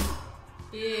now.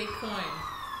 Big coin.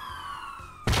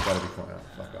 Gotta be coin. Oh,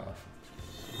 fuck off.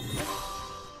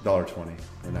 $1.20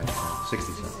 or 90 cents,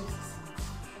 60 cents.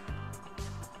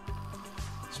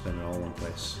 Spend it all in one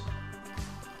place.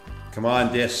 Come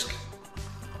on, disc.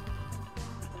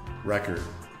 Record,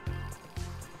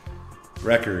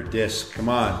 disc. Come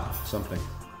on, something.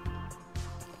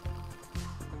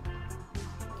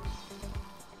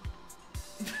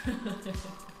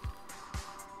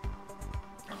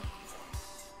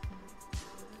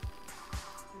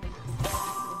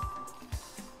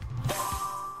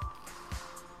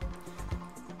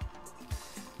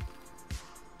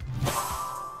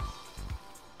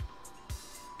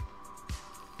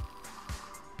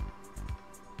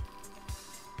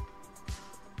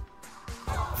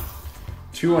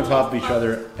 Two on top of each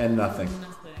other and nothing.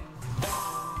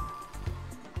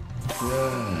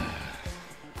 Yeah.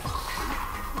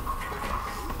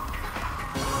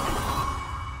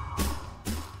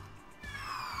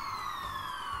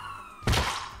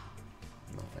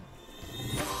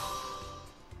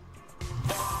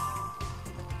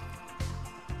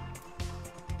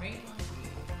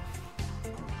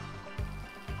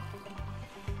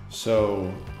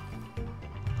 So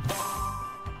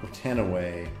we're 10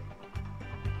 away.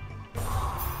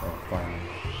 Oh, finally.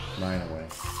 9 away.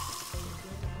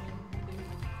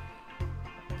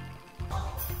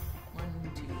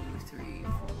 1, 2, 3,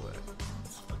 4.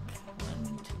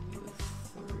 1, 2,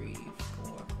 3,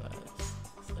 4,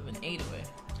 5, 7, 8 away.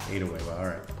 8 away. Well, all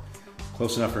right.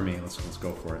 Close enough for me. Let's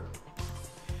go for it.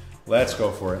 Let's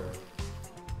go for it.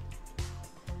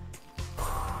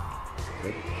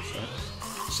 Good.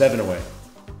 7 away.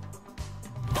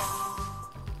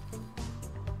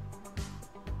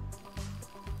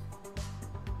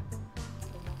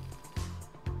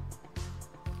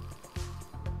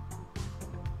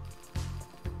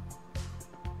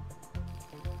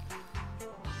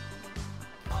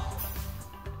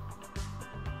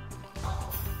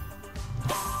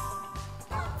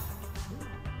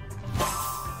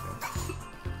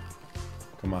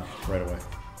 Come on, right away.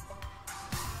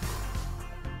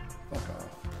 Fuck off.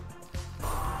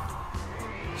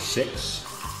 6.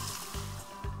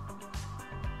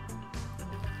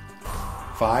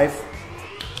 5.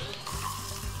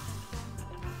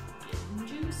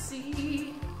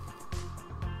 Juicy.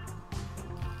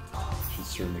 Should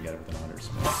certainly get it with an 100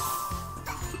 spin.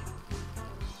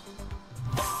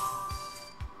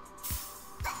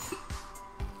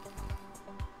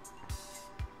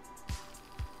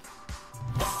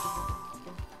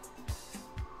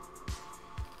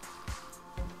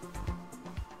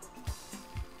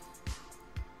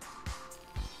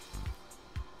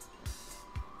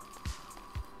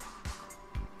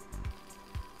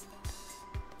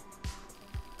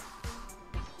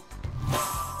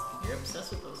 You're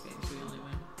obsessed with those games. We only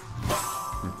win.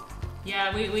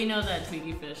 Yeah, we know that,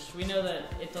 Tweaky Fish. We know that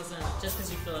it doesn't, just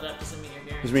because you fill it up doesn't mean you're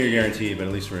guaranteed. Doesn't mean you're guaranteed, but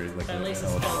at least we're like. But at least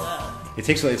it's filled up. It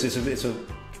takes it's a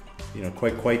you know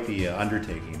quite the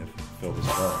undertaking to fill this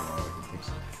jar. You know, it takes,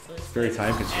 So it's very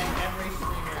time consuming. Every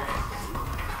streamer,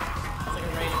 it's like a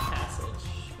rite of passage.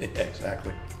 Yeah,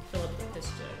 exactly. Fill up the piss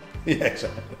jug. Yeah,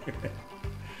 exactly.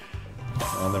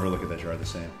 I'll never look at that jar the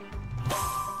same.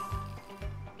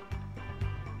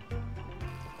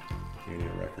 You need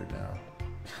a record now.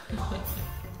 All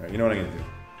right, you know what I'm gonna do.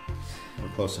 We're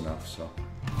close enough, so.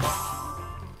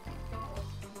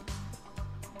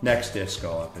 Next disc,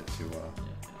 I'll up it to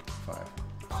 5.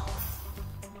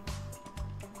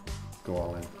 Go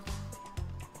all in.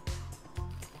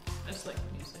 I just like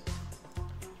the music.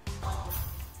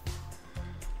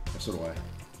 So do I.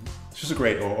 It's just a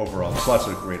great overall. There's lots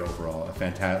of great overall. A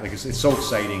fantastic. Like it's so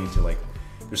exciting to like.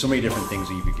 There's so many different things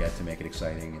that you could get to make it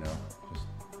exciting. You know,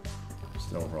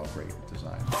 just an overall great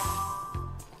design.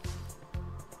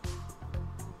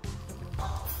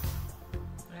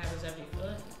 What happens after you fill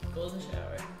it? Golden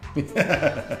shower.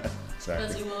 Exactly.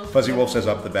 Fuzzy Wolf. Fuzzy Wolf says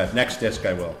up the bet. Next disc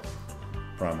I will.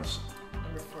 Promise.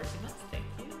 Number 14 months. Thank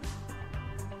you.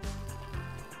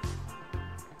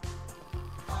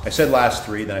 I said last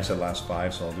 3, then I said last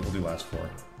 5, so we'll do last 4.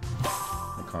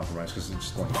 We'll compromise because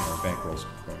it's going. You know, bankroll's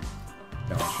going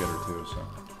down the shitter too. So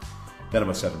then I'm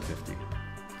at 750.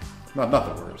 Not the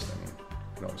worst. I mean, you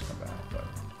can always come back, but.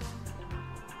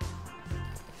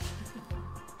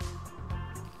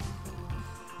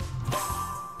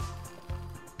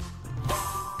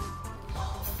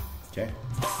 Okay.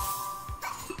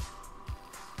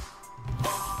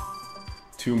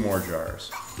 2 more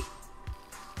jars.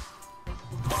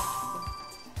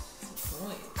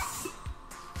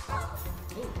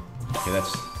 Okay,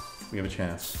 that's, we have a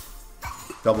chance.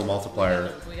 Double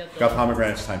multiplier. Got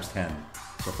pomegranates times 10,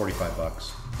 so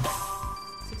 $45.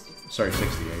 60. Sorry,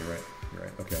 60. Yeah, you're right. You're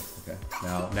right. Okay.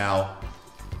 Now,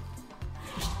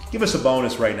 just give us a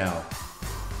bonus right now.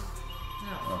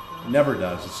 No. It never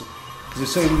does.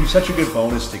 It's such a good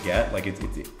bonus to get. Like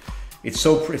it's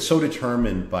so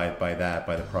determined by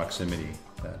the proximity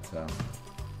that.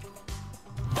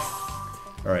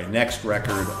 All right, next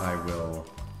record I will.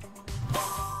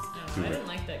 I didn't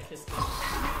like that kiss. It's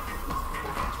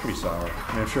pretty sour.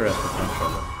 I mean, I'm sure it has potential.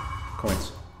 But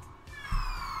coins.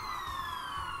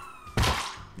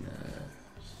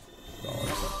 $1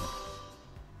 something.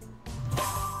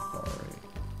 $1.08.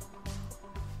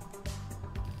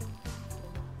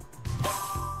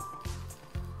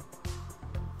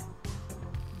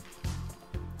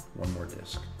 One more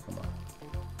disc. Come on.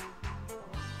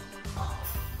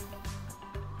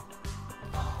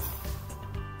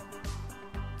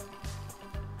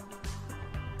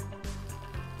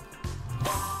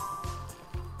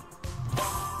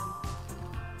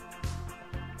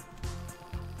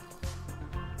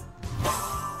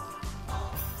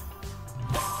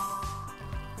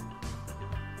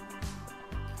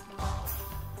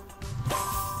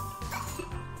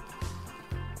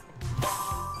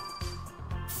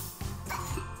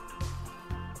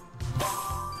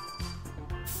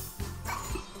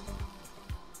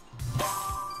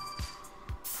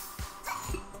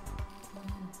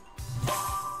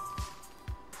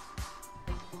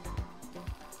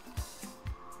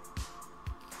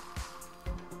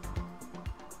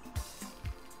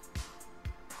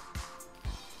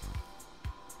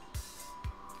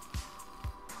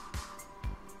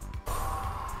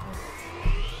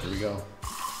 Here we go.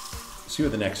 See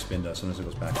what the next spin does. Sometimes it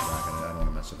goes back to back, and I don't want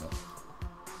to mess it up.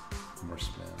 More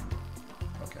spin.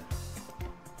 Okay.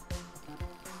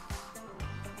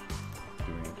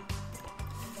 Doing it.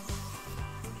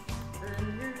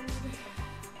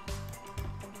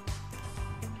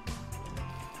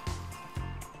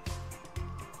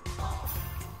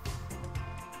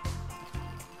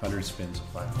 $100 spins of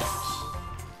 $5.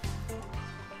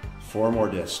 4 more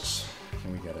discs.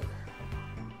 Can we get it?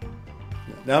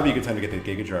 Now would be a good time to get the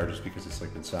Giga Jar just because it's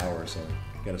like been sour, so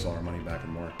get us all our money back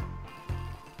and more.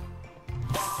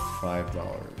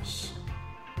 $5.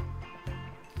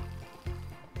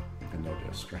 And no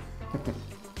disc, right?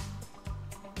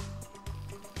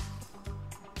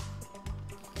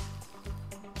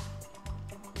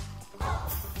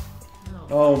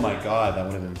 Oh my god, that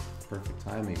would have been perfect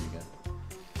timing to get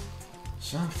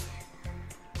something.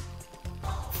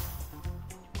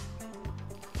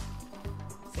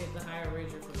 Save the higher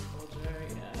wager for the full jar.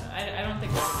 Yeah, I don't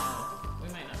think we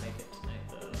might not make it tonight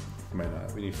though. Might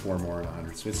not. We need 4 more and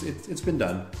 100. So it's been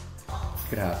done.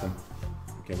 Could happen.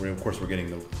 Okay, of course we're getting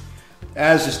the.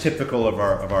 As is typical of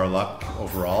our luck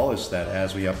overall, is that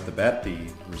as we up the bet, the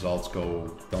results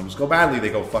don't just go badly; they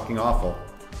go fucking awful.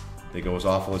 They go as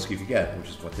awful as you can get, which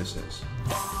is what this is.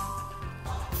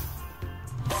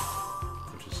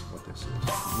 Which is what this is.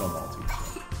 No multi.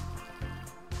 So.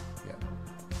 Yeah.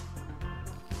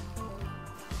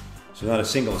 So not a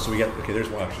single. So we get, okay, there's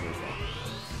one. Actually, there's one.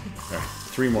 All right.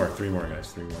 Three more,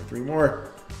 guys. Three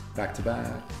more. Back to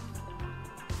back.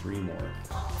 3 more.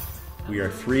 We are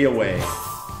 3 away.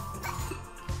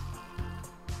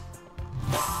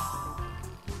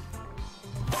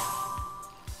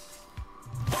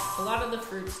 A lot of the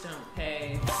fruits don't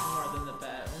pay more than the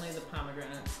bet. Only the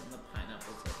pomegranates and the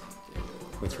pineapples, I think, do.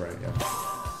 That's right, yeah.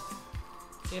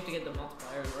 So you have to get the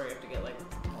multipliers, or you have to get like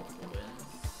multiple wins.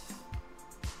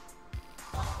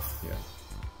 Yeah.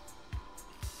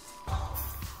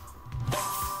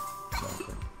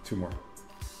 Exactly. 2 more.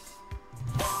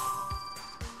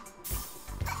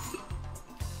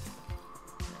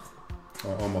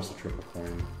 Oh, almost a triple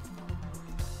coin.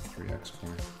 3x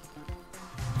coin.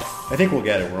 I think we'll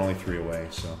get it. We're only 3 away,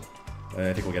 so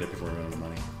I think we'll get it before we run out of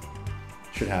money.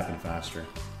 Should happen faster.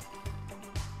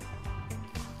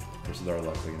 Versus our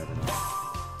luck, but you never know.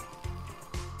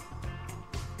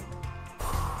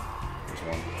 There's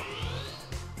one.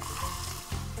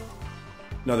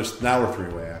 No, now we're 3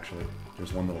 away, actually.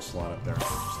 There's one little slot up there. I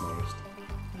just noticed.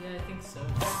 Yeah, I think so.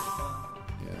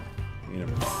 Yeah, you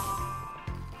never know.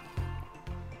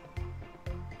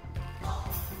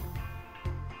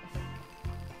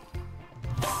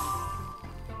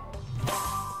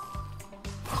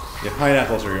 Yeah,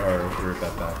 pineapples are a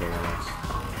bet back over us.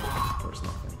 Of course,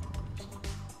 nothing.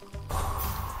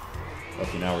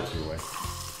 Okay, now we're 2 away.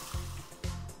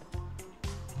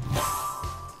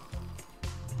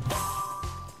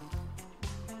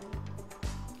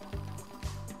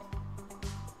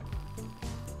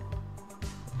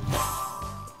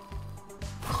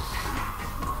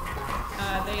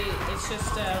 It's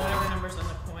just whatever number's on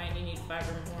the coin. You need 5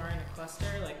 or more in a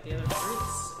cluster, like the other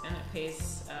fruits, and it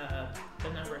pays the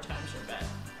number of times your bet.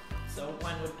 So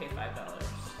 1 would pay $5.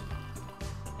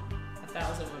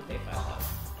 1,000 would pay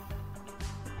 5,000.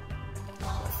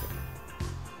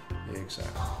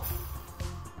 Exactly.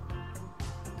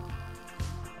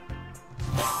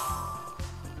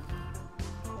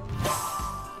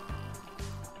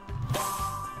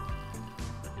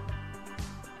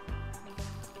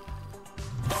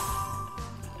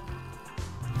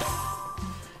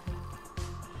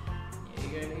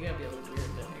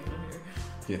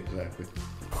 Yeah, exactly.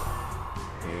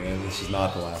 And this is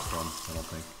not the last one, I don't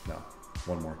think. No,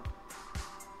 1 more.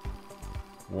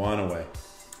 1 away.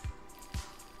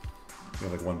 We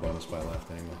have like 1 bonus buy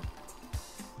left anyway.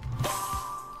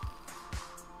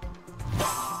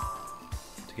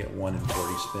 To get 1 in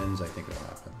 40 spins, I think it'll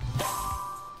happen.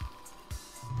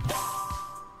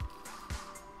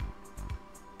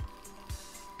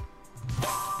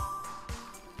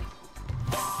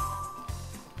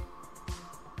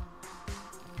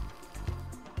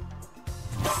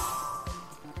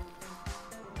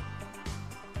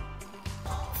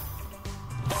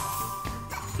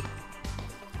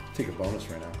 Take a bonus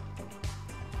right now.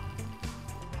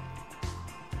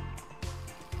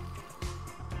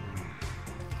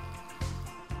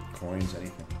 Coins,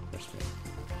 anything. First game.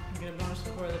 You get a bonus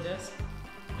before the disc?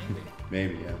 Maybe.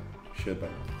 Maybe, yeah. Should,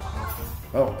 but.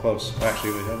 Oh, close.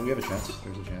 Actually, we have a chance.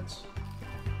 There's a chance.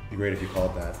 It'd be great if you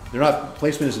called that. They're not.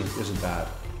 Placement isn't bad.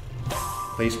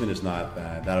 Placement is not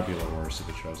bad. That'll be a little worse if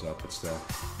it shows up, but still.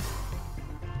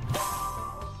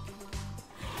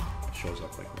 It shows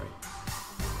up like right.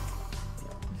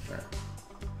 There.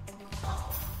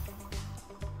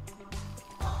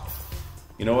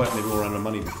 You know what? Maybe we'll run out of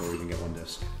money before we even get 1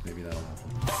 disc. Maybe that'll happen.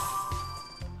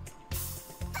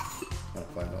 Not a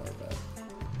 $5 bet.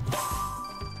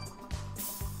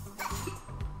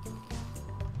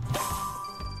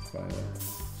 $5.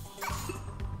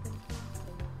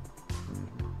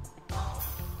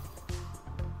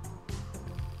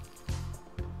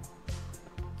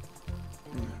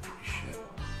 Shit.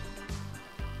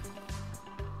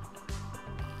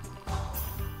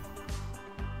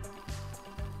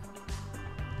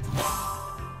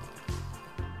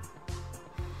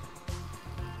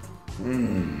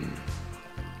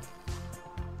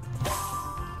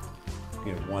 You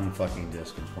get 1 fucking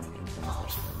disc in 24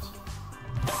 spins.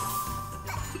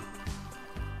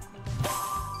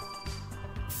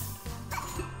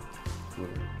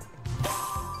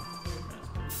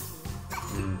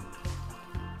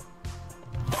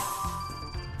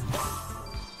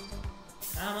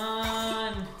 Come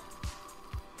on!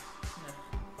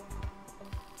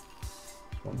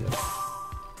 1 disc.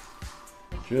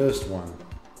 Just 1.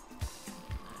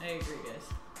 I agree, guys.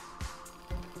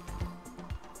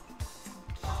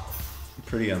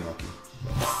 Pretty unlucky.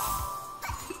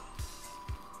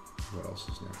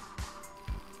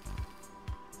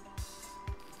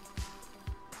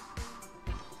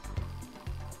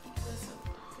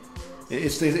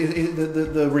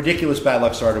 The ridiculous bad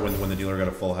luck started when the dealer got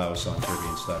a full house on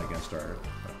Caribbean Stud against our.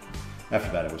 After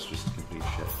that, it was just complete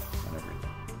shit on everything.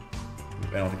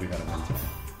 I don't think we've had a win today.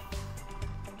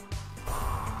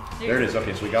 There it is.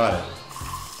 Okay, so we got it.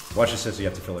 Watch, it says you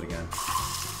have to fill it again.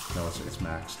 No, it's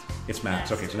maxed. It's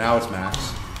maxed. Okay, so now it's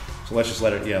maxed. So let's just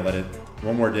let it. Yeah, let it.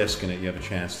 One more disc, and you have a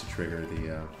chance to trigger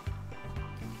the.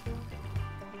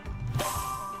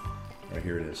 Right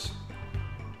here it is.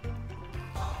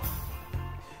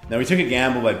 Now we took a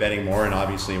gamble by betting more, and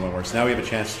obviously it went worse. Now we have a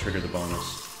chance to trigger the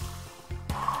bonus.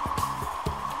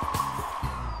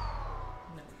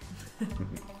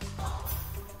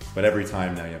 But every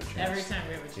time now you have a chance. Every time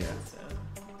we have a chance. Yeah. So.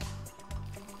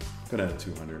 Could have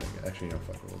 200. Actually, no,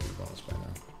 fuck it. We'll do bonus by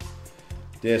now.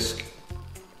 Disc.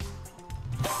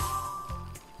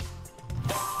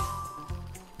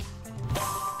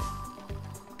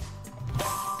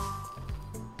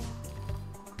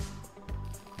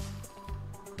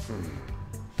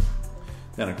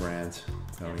 Then a grand.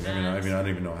 I don't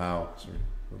even know how. So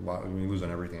we lose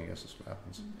on everything. I guess that's what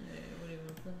happens. What do you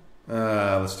want to play?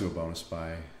 Let's do a bonus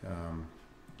buy.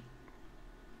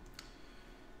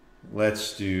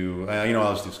 Let's do.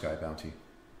 I'll just do Sky Bounty.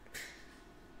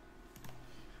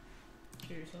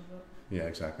 Cheer yourself up. Yeah,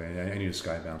 exactly. I need a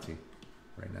Sky Bounty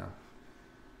right now.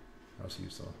 I'll just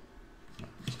use the.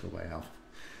 Let's go by half.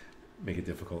 Make it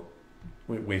difficult.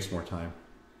 Waste more time.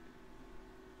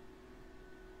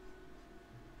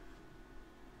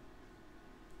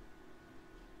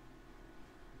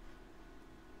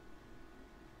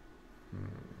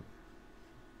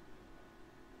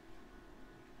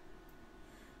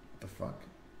 What the fuck?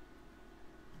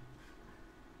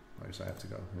 I guess I have to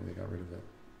go. They got rid of it.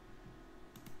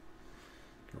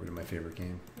 Got rid of my favorite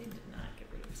game. They did not get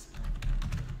rid of this.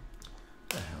 What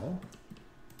the hell?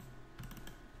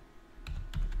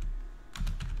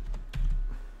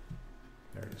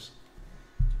 There it is.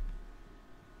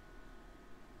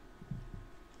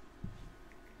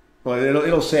 Well,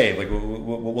 it'll save. Like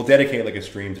we'll dedicate like a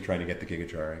stream to trying to get the Giga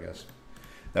Jar. I guess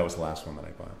that was the last one that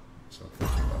I bought. So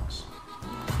 $13.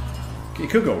 It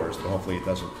could go worse, but hopefully it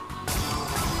doesn't.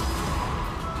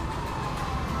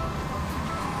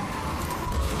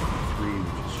 Three,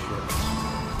 which is shit.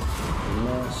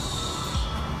 Unless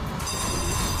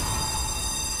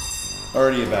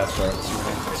already a bad start. Let's see what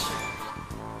happens.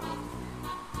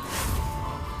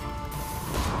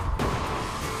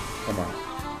 Come on.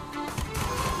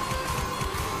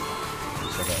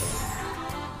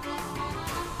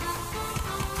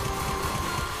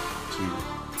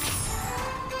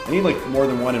 I need like more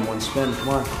than one in one spin. Come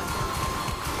on.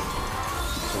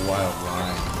 It's a wild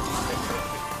line.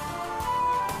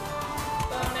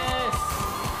 Bonus!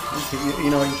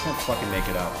 You know, you can't fucking make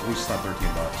it up. At least it's not $13.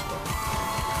 But...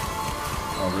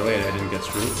 Oh, really? I didn't get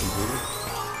screwed completely?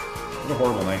 What a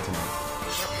horrible night tonight.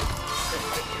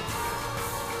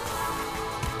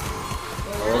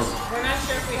 We're not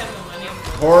sure if we have the money.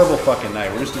 Horrible fucking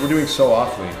night. We're doing so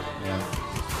awfully. Yeah.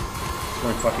 It's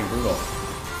going fucking brutal.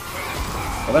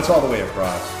 Well, that's all the way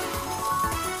across.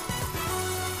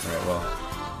 Alright, well.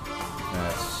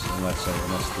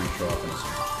 Unless three show up.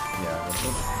 Yeah, it's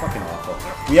fucking awful.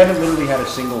 We haven't literally had a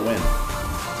single win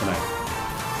tonight.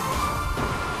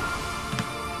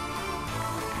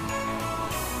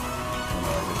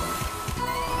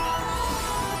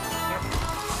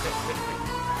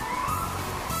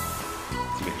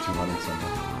 To get 200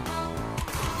 something.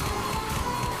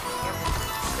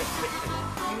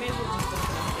 You may as well just look it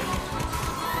up.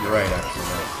 You're right, actually.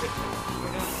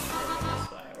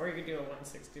 Right. Or you could do a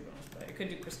 160 bonus buy. You could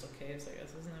do Crystal Caves, I guess.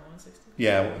 Isn't that 160?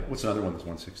 Yeah, what's another one that's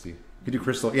 160? You could do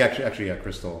Crystal. Yeah, actually, yeah,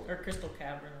 Crystal. Or Crystal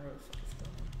Cavern, or what the fuck is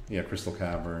that? Yeah, Crystal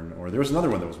Cavern. Or there was another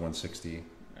one that was 160. I don't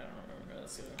remember.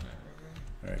 Let's see what I remember.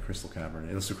 Alright, Crystal Cavern.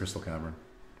 Yeah, let's do Crystal Cavern.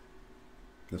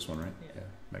 This one, right? Yeah.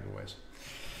 Mega Ways.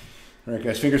 Alright,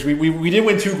 guys, fingers. We did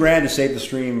win $2,000 to save the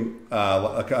stream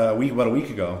about a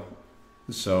week ago.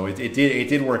 So it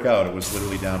did work out. It was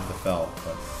literally down to the felt,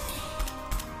 but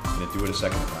I'm gonna do it a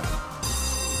second time.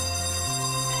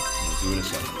 Let's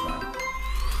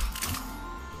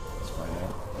find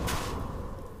out.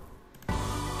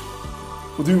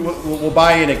 We'll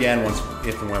buy in again once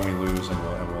if and when we lose, and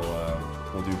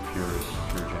we'll do pure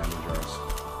jamming jars.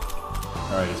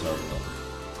 All right, it's already built.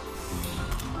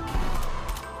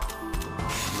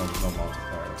 No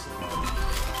multiplier. That's the problem.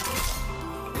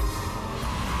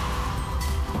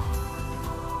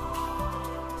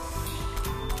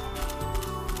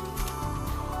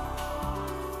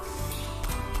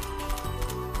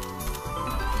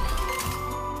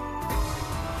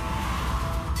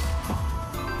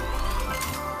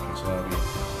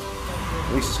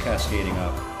 At least it's cascading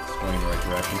up. It's going in the right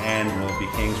direction. And will it be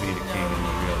kings? We need a king in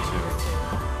the wheel too.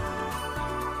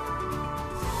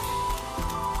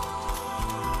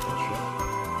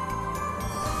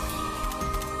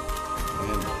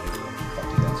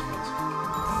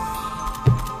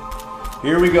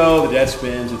 Here we go, the dead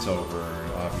spins, it's over,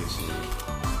 obviously.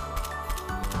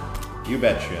 You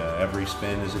betcha, every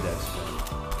spin is a dead spin.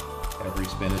 Every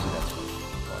spin is a dead spin.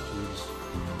 Watch these.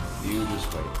 You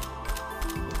just wait.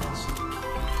 Let's see.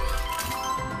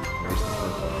 Where's the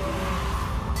purple?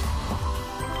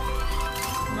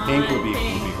 Pink would be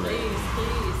great.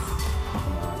 Please.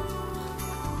 Come on.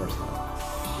 Of course not.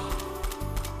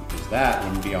 Because that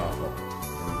wouldn't be awful.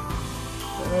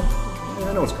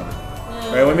 I know what's coming.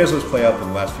 Alright, we may as well play out the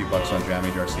last few bucks on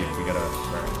Jammy Jar, see if we get a...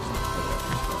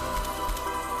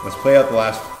 Let's play out the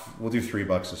last... We'll do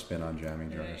 $3 a spin on Jammy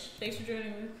Jars. Right. Thanks for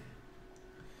joining, Luke.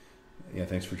 Yeah,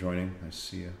 thanks for joining. Nice to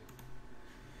see you.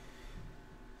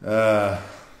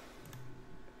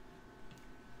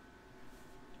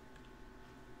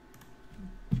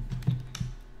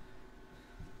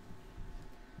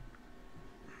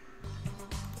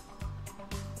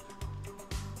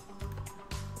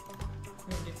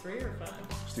 Three or five?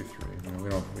 Let's do 3. I mean,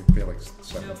 we pay like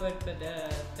 7. No, but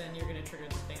then you're going to trigger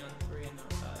the thing on 3 and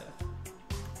not 5.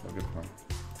 Oh, good point.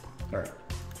 Alright.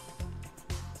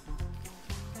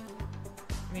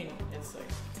 I mean, it's like...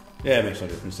 Yeah, it makes no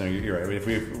difference. No, you're right. If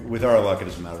we, with our luck, it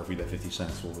doesn't matter if we bet 50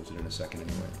 cents. We'll lose it in a second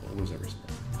anyway. We'll lose every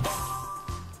spin.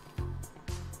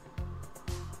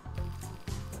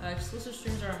 Exclusive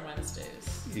streams are on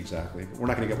Wednesdays. Exactly. We're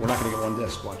not gonna get one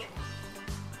disc. Watch.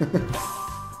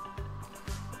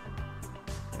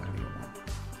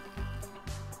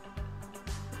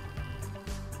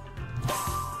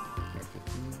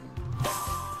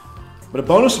 But a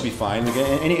bonus would be fine. Like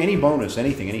any bonus,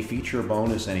 anything, any feature,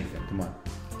 bonus, anything. Come on.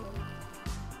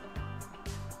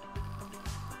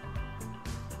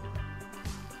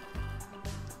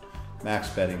 Max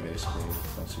betting, basically.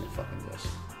 Don't see what fucking this.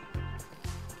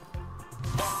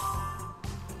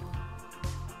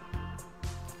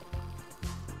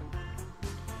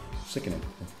 Sickening.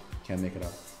 Can't make it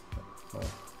up. Oh.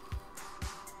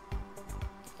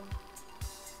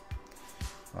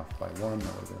 Off by 1, that would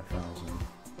have been 1,000.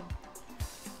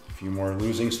 A few more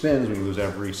losing spins. We lose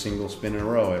every single spin in a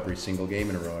row, every single game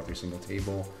in a row, every single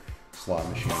table, slot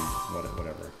machine,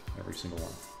 whatever. Every single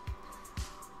one.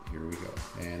 Here we go.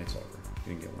 And it's over.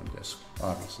 You didn't get one disc,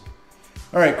 obviously.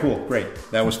 All right, cool, great.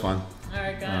 That was fun. All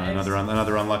right, guys.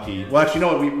 Another unlucky. Well, actually, you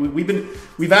know what?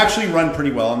 We've actually run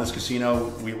pretty well in this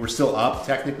casino. We're still up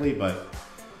technically, but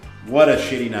what a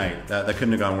shitty night. That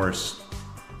couldn't have gone worse.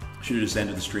 Should have just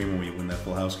ended the stream when that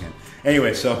full house came.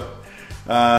 Anyway, so.